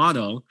deployment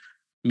model,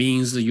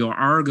 means your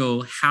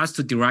Argo has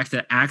to direct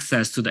the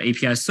access to the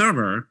API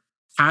server,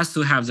 has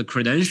to have the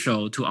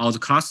credential to all the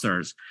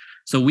clusters.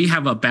 So we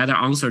have a better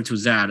answer to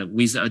that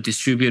with a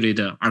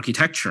distributed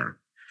architecture.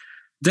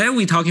 Then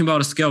we're talking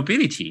about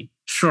scalability.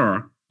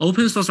 Sure,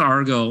 open source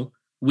Argo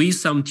with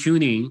some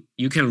tuning,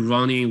 you can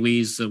run it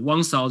with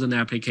 1,000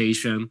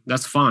 application.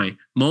 That's fine.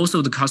 Most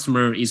of the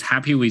customer is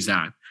happy with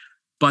that.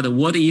 But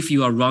what if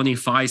you are running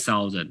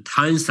 5,000,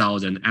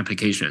 10,000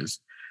 applications?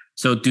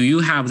 So do you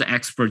have the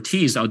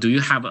expertise or do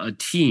you have a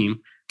team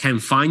can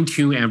fine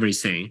tune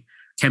everything,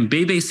 can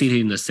babysit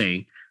in the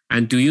same?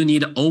 And do you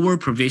need over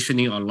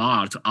provisioning a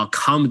lot to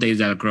accommodate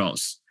that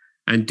growth?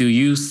 And do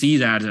you see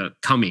that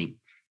coming?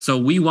 So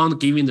we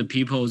want giving the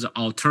people the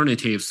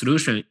alternative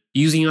solution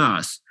using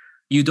us.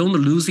 You don't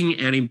losing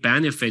any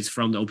benefits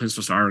from the open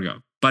source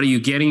Argo, but you're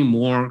getting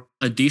more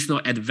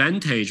additional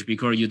advantage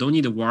because you don't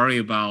need to worry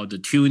about the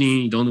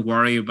tuning. You don't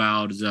worry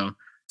about the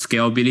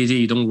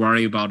scalability. You don't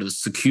worry about the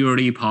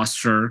security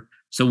posture.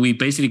 So we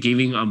basically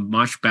giving a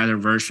much better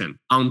version.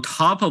 On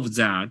top of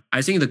that,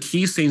 I think the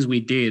key things we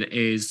did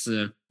is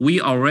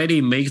we already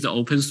make the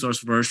open source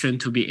version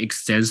to be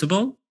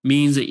extensible,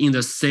 means in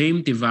the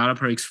same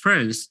developer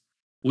experience,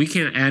 we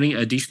can add in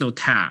additional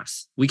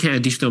tabs. We can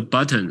additional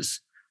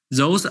buttons.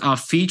 Those are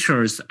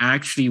features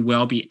actually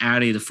will be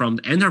added from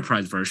the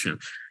enterprise version.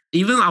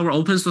 Even our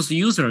open source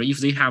user, if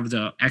they have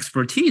the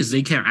expertise,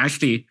 they can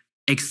actually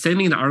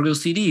extending the Argo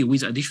CD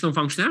with additional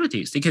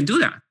functionalities. They can do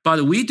that.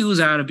 But we do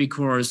that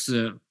because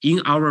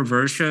in our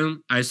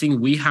version, I think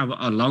we have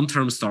a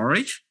long-term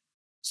storage.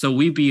 So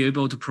we be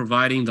able to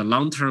providing the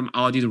long-term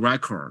audit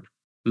record,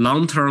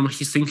 long-term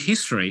sync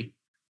history,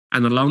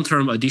 and the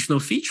long-term additional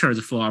features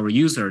for our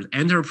users,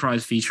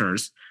 enterprise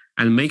features,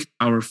 and make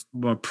our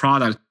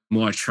product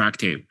more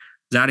attractive.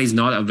 That is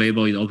not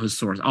available in open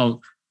source.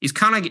 Oh, it's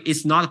kind of like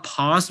it's not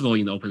possible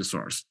in open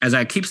source. As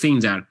I keep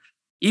saying that,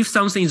 if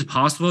something is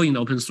possible in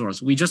open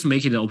source, we just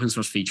make it an open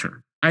source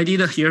feature. I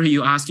did hear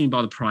you asking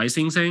about the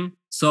pricing thing.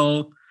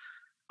 So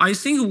I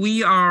think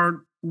we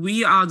are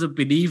the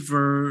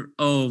believer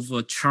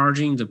of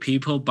charging the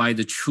people by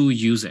the true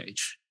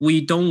usage.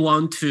 We don't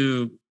want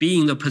to be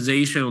in the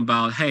position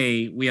about,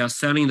 hey, we are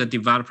selling the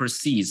developer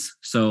seats.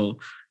 So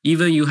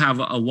even you have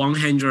a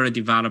 100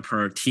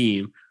 developer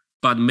team,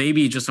 but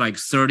maybe just like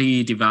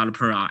 30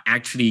 developers are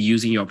actually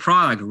using your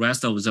product.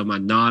 Rest of them are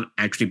not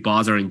actually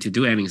bothering to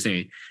do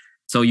anything.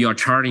 So you are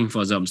charging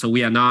for them. So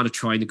we are not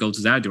trying to go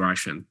to that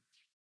direction.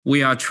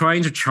 We are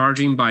trying to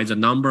charging by the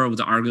number of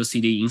the Argo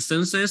CD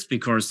instances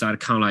because that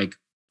kind of like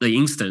the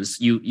instance,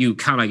 you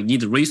kind of like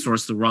need the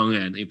resource to run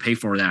and you pay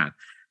for that.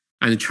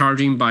 And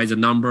charging by the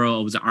number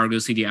of the Argo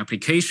CD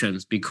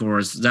applications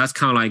because that's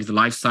kind of like the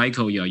life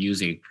cycle you're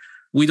using.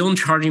 We don't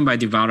charging by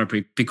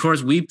developer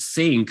because we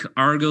think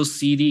Argo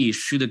CD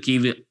should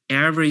give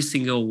every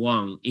single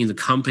one in the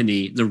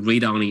company the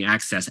read-only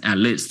access at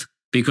least,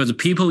 because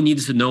people need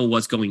to know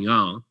what's going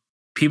on.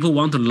 People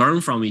want to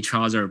learn from each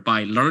other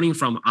by learning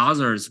from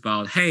others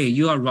about, hey,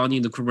 you are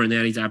running the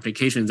Kubernetes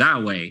application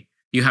that way.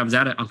 You have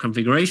that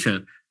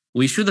configuration.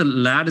 We should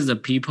let the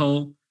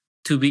people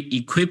to be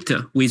equipped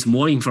with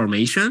more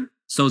information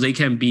so they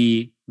can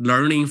be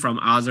learning from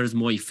others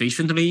more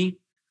efficiently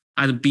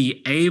and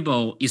be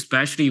able,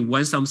 especially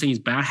when something is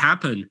bad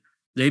happen,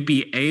 they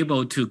be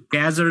able to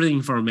gather the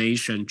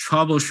information,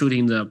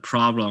 troubleshooting the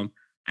problem,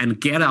 and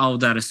get out of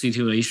that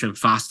situation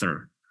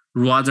faster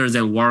rather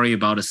than worry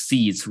about the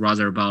seats,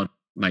 rather about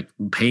like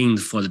paying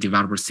for the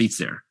developer seats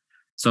there.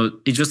 So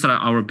it's just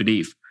our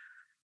belief.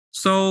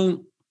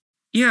 So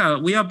yeah,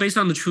 we are based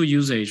on the true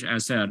usage,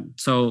 as said.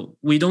 So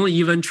we don't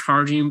even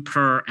charging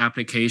per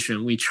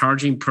application. We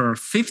charging per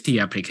 50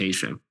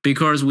 application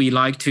because we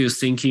like to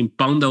thinking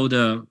bundle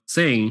the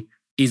thing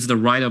is the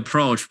right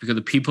approach because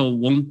the people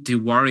won't to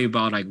worry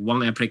about like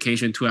one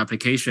application, two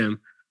application,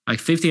 like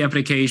 50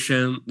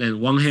 application,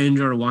 then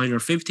 100,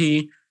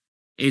 150.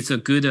 It's a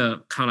good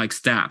kind of like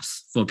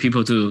steps for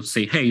people to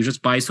say, hey, you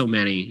just buy so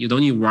many. You don't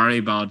need to worry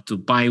about to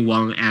buy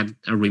one and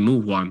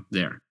remove one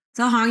there.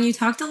 So Hong, you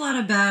talked a lot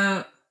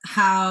about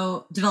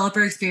how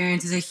developer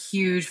experience is a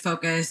huge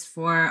focus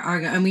for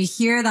Argo. And we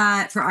hear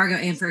that for Argo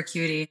and for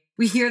Akuity.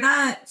 We hear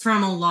that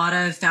from a lot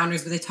of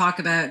founders where they talk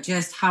about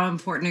just how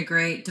important a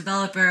great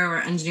developer or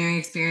engineering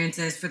experience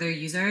is for their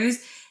users.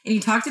 And you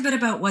talked a bit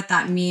about what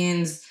that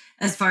means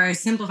as far as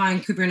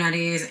simplifying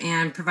Kubernetes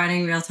and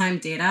providing real-time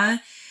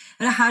data.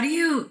 But how do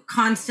you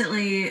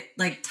constantly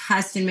like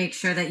test and make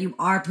sure that you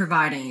are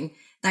providing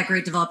that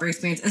great developer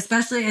experience,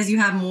 especially as you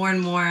have more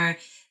and more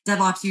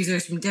DevOps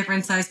users from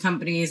different size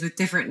companies with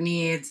different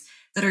needs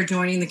that are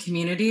joining the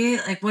community?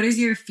 Like, what is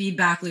your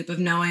feedback loop of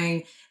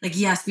knowing, like,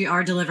 yes, we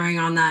are delivering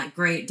on that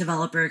great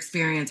developer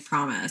experience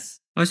promise?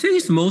 I think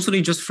it's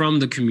mostly just from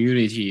the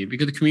community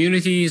because the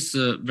community is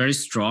very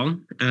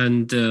strong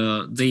and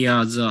they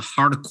are the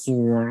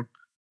hardcore,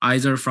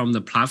 either from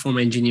the platform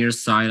engineer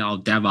side or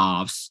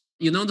DevOps.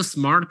 You know, the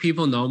smart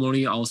people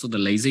normally also the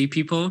lazy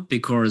people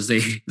because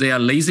they are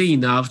lazy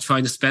enough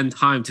trying to spend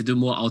time to do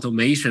more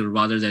automation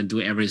rather than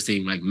do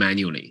everything like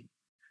manually.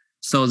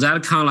 So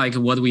that kind of like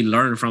what we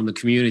learned from the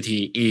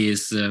community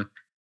is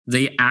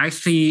they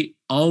actually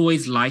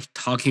always like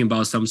talking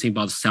about something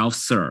about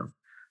self-serve.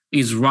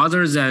 Is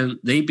rather than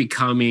they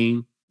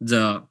becoming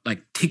the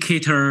like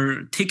ticket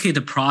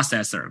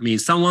processor. I mean,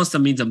 someone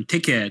submits them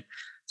ticket,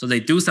 so they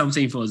do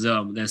something for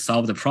them, then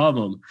solve the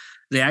problem.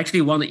 They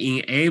actually want to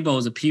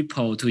enable the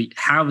people to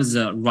have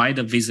the right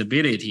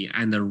visibility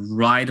and the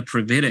right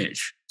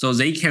privilege so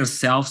they can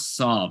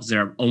self-solve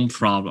their own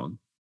problem.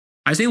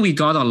 I think we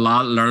got a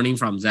lot learning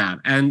from that.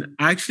 And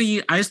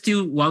actually, I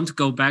still want to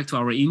go back to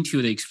our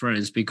Intuit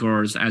experience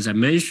because as I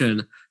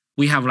mentioned,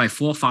 we have like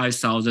 4,000 or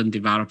 5,000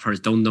 developers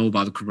don't know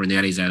about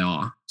Kubernetes at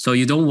all. So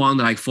you don't want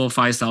like 4,000 or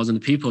 5,000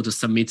 people to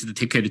submit the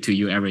ticket to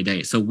you every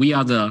day. So we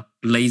are the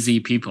lazy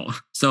people.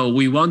 So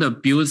we want to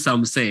build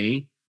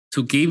something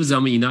to give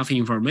them enough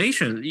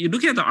information. You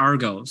look at the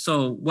Argo.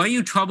 So when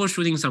you're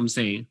troubleshooting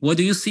something, what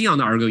do you see on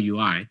the Argo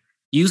UI?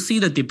 You see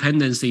the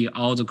dependency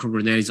of the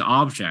Kubernetes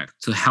object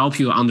to help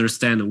you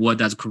understand what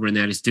does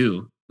Kubernetes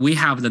do. We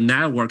have the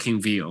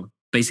networking view,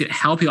 basically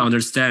help you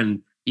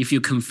understand if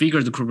you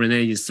configure the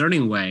Kubernetes a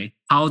certain way,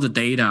 how the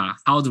data,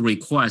 how the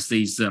request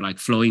is like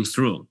flowing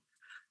through.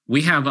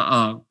 We have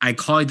I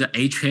call it the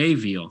HA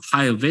view,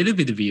 high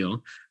availability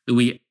view.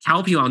 We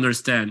help you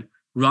understand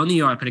running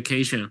your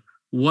application.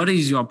 What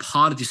is your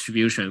pod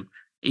distribution?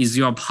 Is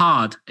your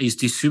pod is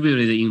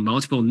distributed in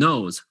multiple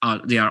nodes?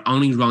 They are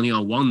only running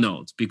on one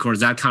node because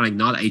that kind of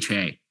not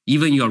HA.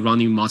 Even you are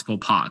running multiple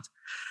pods.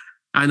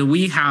 And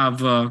we have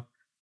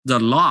the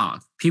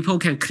log. People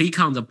can click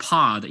on the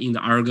pod in the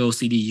Argo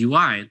CD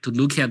UI to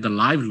look at the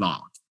live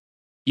log.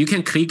 You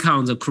can click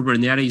on the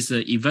Kubernetes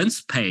events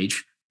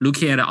page,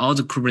 look at all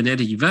the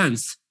Kubernetes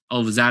events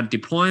of that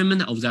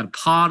deployment, of that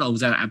pod, of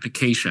that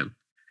application.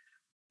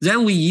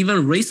 Then we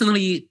even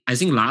recently, I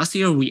think last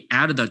year, we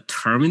added a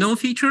terminal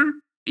feature.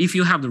 If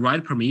you have the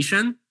right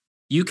permission,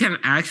 you can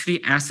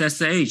actually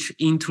SSH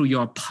into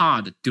your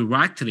pod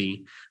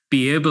directly,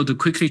 be able to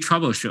quickly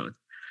troubleshoot.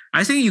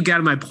 I think you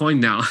get my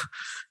point now.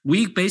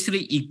 We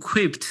basically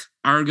equipped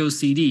Argo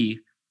CD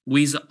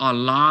with a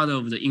lot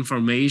of the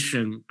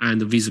information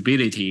and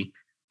visibility,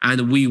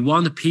 and we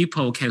want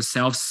people can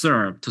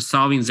self-serve to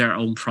solving their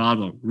own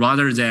problem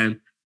rather than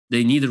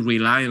they need to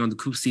rely on the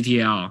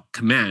kubectl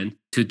command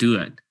to do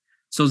it.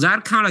 So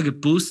that kind of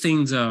like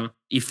boosting the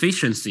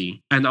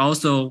efficiency. And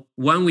also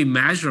when we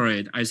measure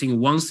it, I think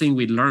one thing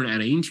we learned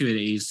at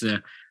Intuit is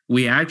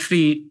we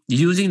actually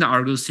using the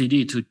Argo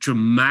CD to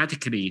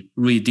dramatically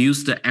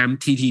reduce the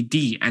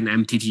MTTD and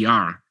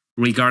MTTR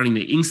regarding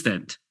the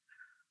instant.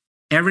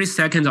 Every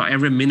second or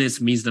every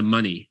minute means the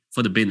money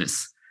for the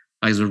business,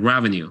 like the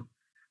revenue.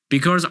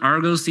 Because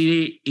Argo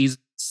CD is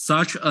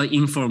such an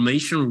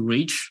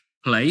information-rich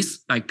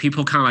place, like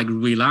people kind of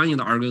like relying on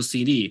the Argo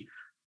CD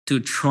to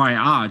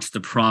triage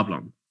the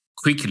problem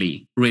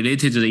quickly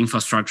related to the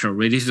infrastructure,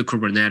 related to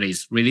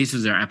Kubernetes, related to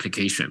their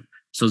application.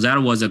 So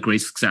that was a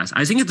great success.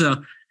 I think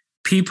the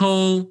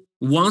people,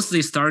 once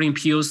they start in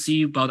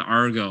POC about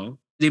Argo,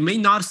 they may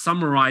not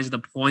summarize the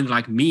point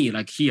like me,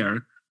 like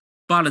here,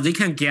 but they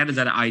can get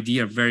that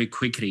idea very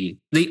quickly.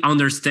 They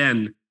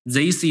understand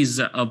this is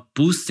a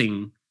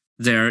boosting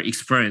their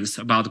experience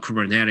about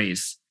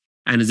Kubernetes,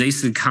 and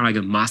this is kind of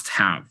like a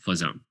must-have for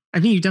them. I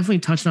think you definitely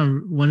touched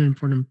on one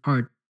important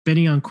part.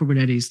 Betting on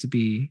Kubernetes to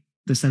be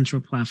the central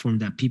platform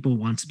that people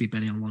want to be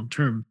betting on long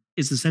term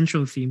is the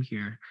central theme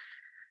here.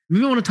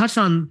 Maybe I want to touch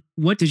on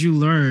what did you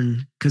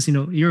learn? Because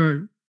you're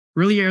a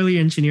really early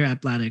engineer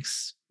at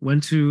Bladix,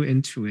 went to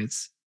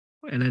Intuit,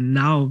 and then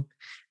now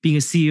being a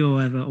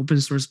CEO of an open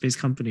source based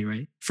company,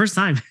 right? First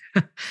time.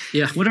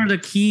 Yeah. What are the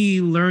key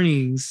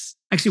learnings?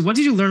 Actually, what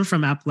did you learn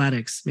from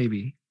Athletics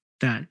maybe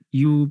that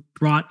you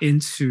brought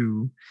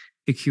into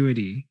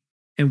Akuity?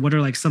 And what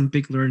are like some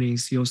big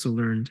learnings you also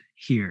learned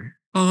here?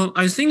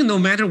 I think no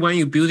matter when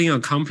you're building a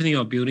company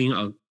or building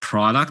a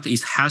product,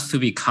 it has to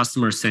be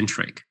customer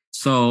centric.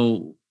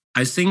 So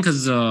I think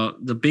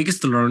the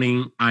biggest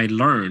learning I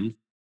learned,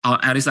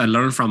 or at least I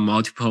learned from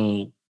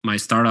multiple my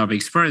startup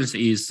experience,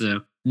 is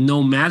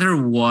no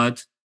matter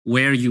what,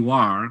 where you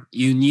are,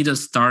 you need to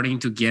starting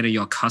to get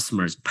your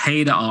customers,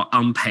 paid or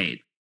unpaid.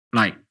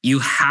 Like you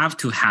have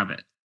to have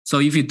it. So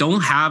if you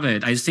don't have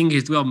it, I think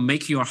it will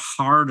make you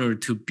harder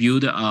to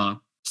build a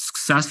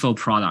successful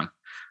product.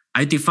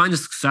 I define the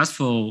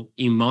successful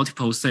in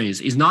multiple things.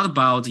 It's not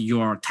about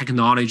your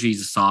technology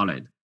is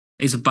solid.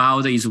 It's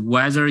about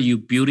whether you're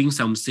building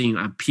something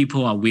and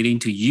people are willing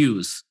to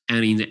use.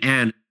 And in the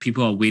end,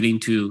 people are willing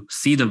to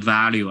see the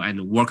value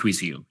and work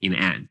with you in the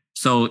end.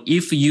 So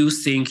if you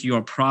think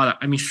your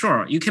product,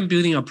 sure, you can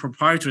build a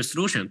proprietary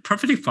solution,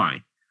 perfectly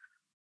fine.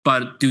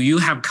 But do you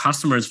have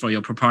customers for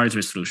your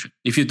proprietary solution?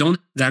 If you don't,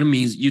 that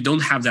means you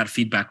don't have that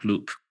feedback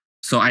loop.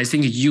 So I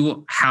think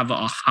you have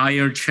a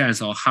higher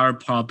chance or higher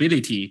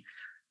probability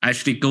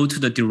actually go to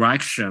the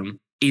direction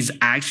is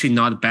actually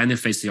not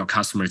benefits your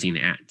customers in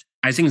the end.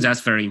 I think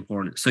that's very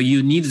important. So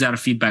you need that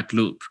feedback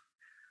loop.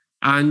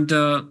 And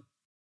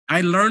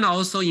I learned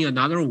also in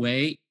another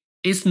way,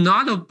 it's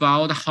not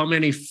about how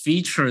many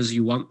features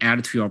you want to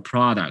add to your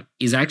product.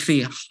 It's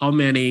actually how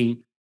many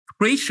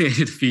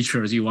appreciated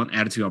features you want to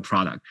add to your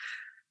product.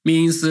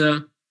 Means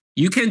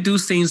you can do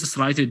things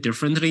slightly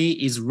differently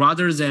is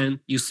rather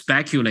than you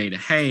speculate,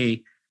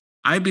 hey,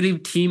 I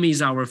believe Team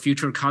is our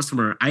future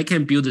customer. I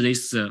can build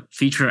this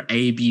feature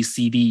A, B,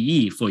 C, D,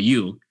 E for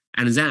you.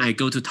 And then I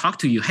go to talk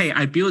to you. Hey,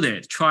 I built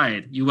it. Try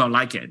it. You will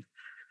like it.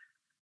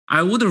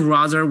 I would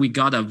rather we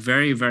got a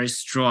very, very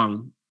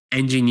strong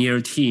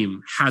engineer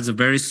team, has a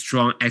very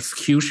strong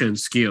execution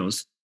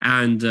skills.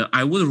 And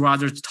I would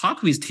rather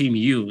talk with Team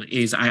U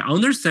is I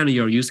understand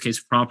your use case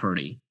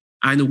properly.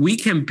 And we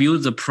can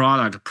build the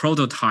product,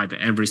 prototype,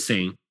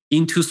 everything.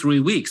 in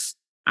 2-3 weeks.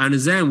 And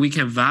then we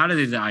can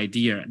validate the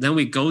idea. Then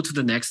we go to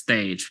the next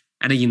stage.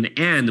 And in the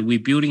end, we're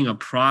building a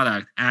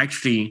product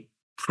actually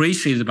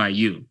appreciated by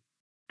you.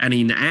 And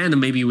in the end,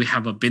 maybe we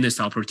have a business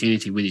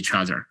opportunity with each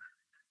other.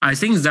 I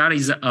think that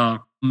is a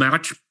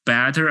much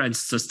better and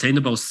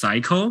sustainable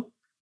cycle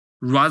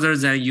rather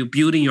than you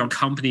building your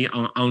company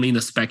on only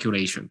the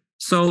speculation.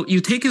 So you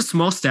take your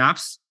small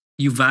steps,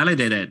 you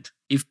validate it.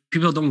 If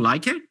people don't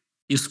like it,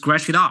 you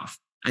scratch it off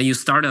and you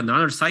start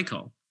another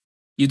cycle.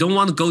 You don't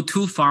want to go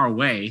too far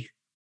away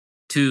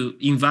to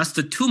invest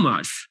too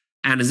much.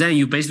 And then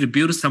you basically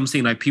build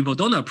something like people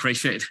don't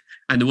appreciate.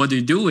 And what do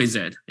you do with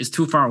it? It's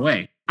too far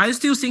away. I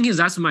still think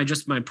that's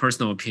just my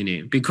personal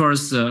opinion,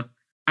 because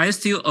I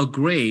still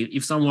agree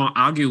if someone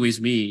argue with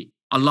me,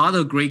 a lot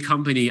of great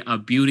companies are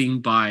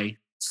building by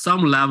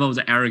some level of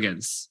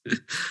arrogance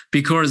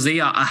because they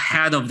are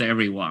ahead of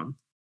everyone.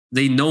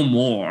 They know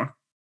more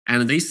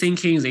and they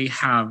thinking they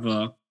have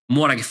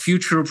more like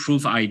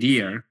future-proof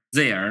idea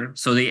there.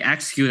 So they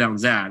execute on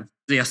that.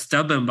 They are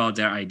stubborn about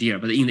their idea,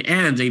 but in the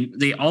end,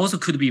 they also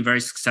could be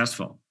very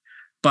successful.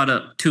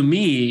 But to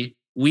me,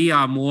 we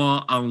are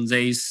more on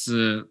this,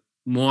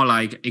 more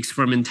like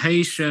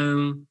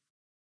experimentation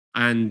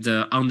and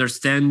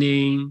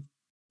understanding,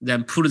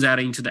 then put that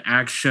into the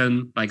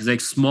action, like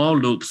small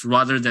loops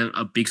rather than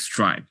a big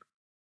stripe.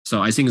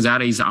 So I think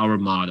that is our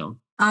model.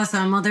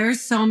 Awesome. Well,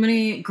 there's so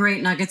many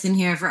great nuggets in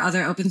here for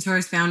other open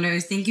source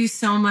founders. Thank you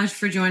so much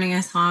for joining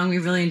us, Hong. We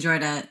really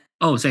enjoyed it.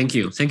 Oh, thank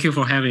you. Thank you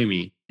for having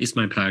me. It's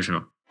my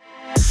pleasure.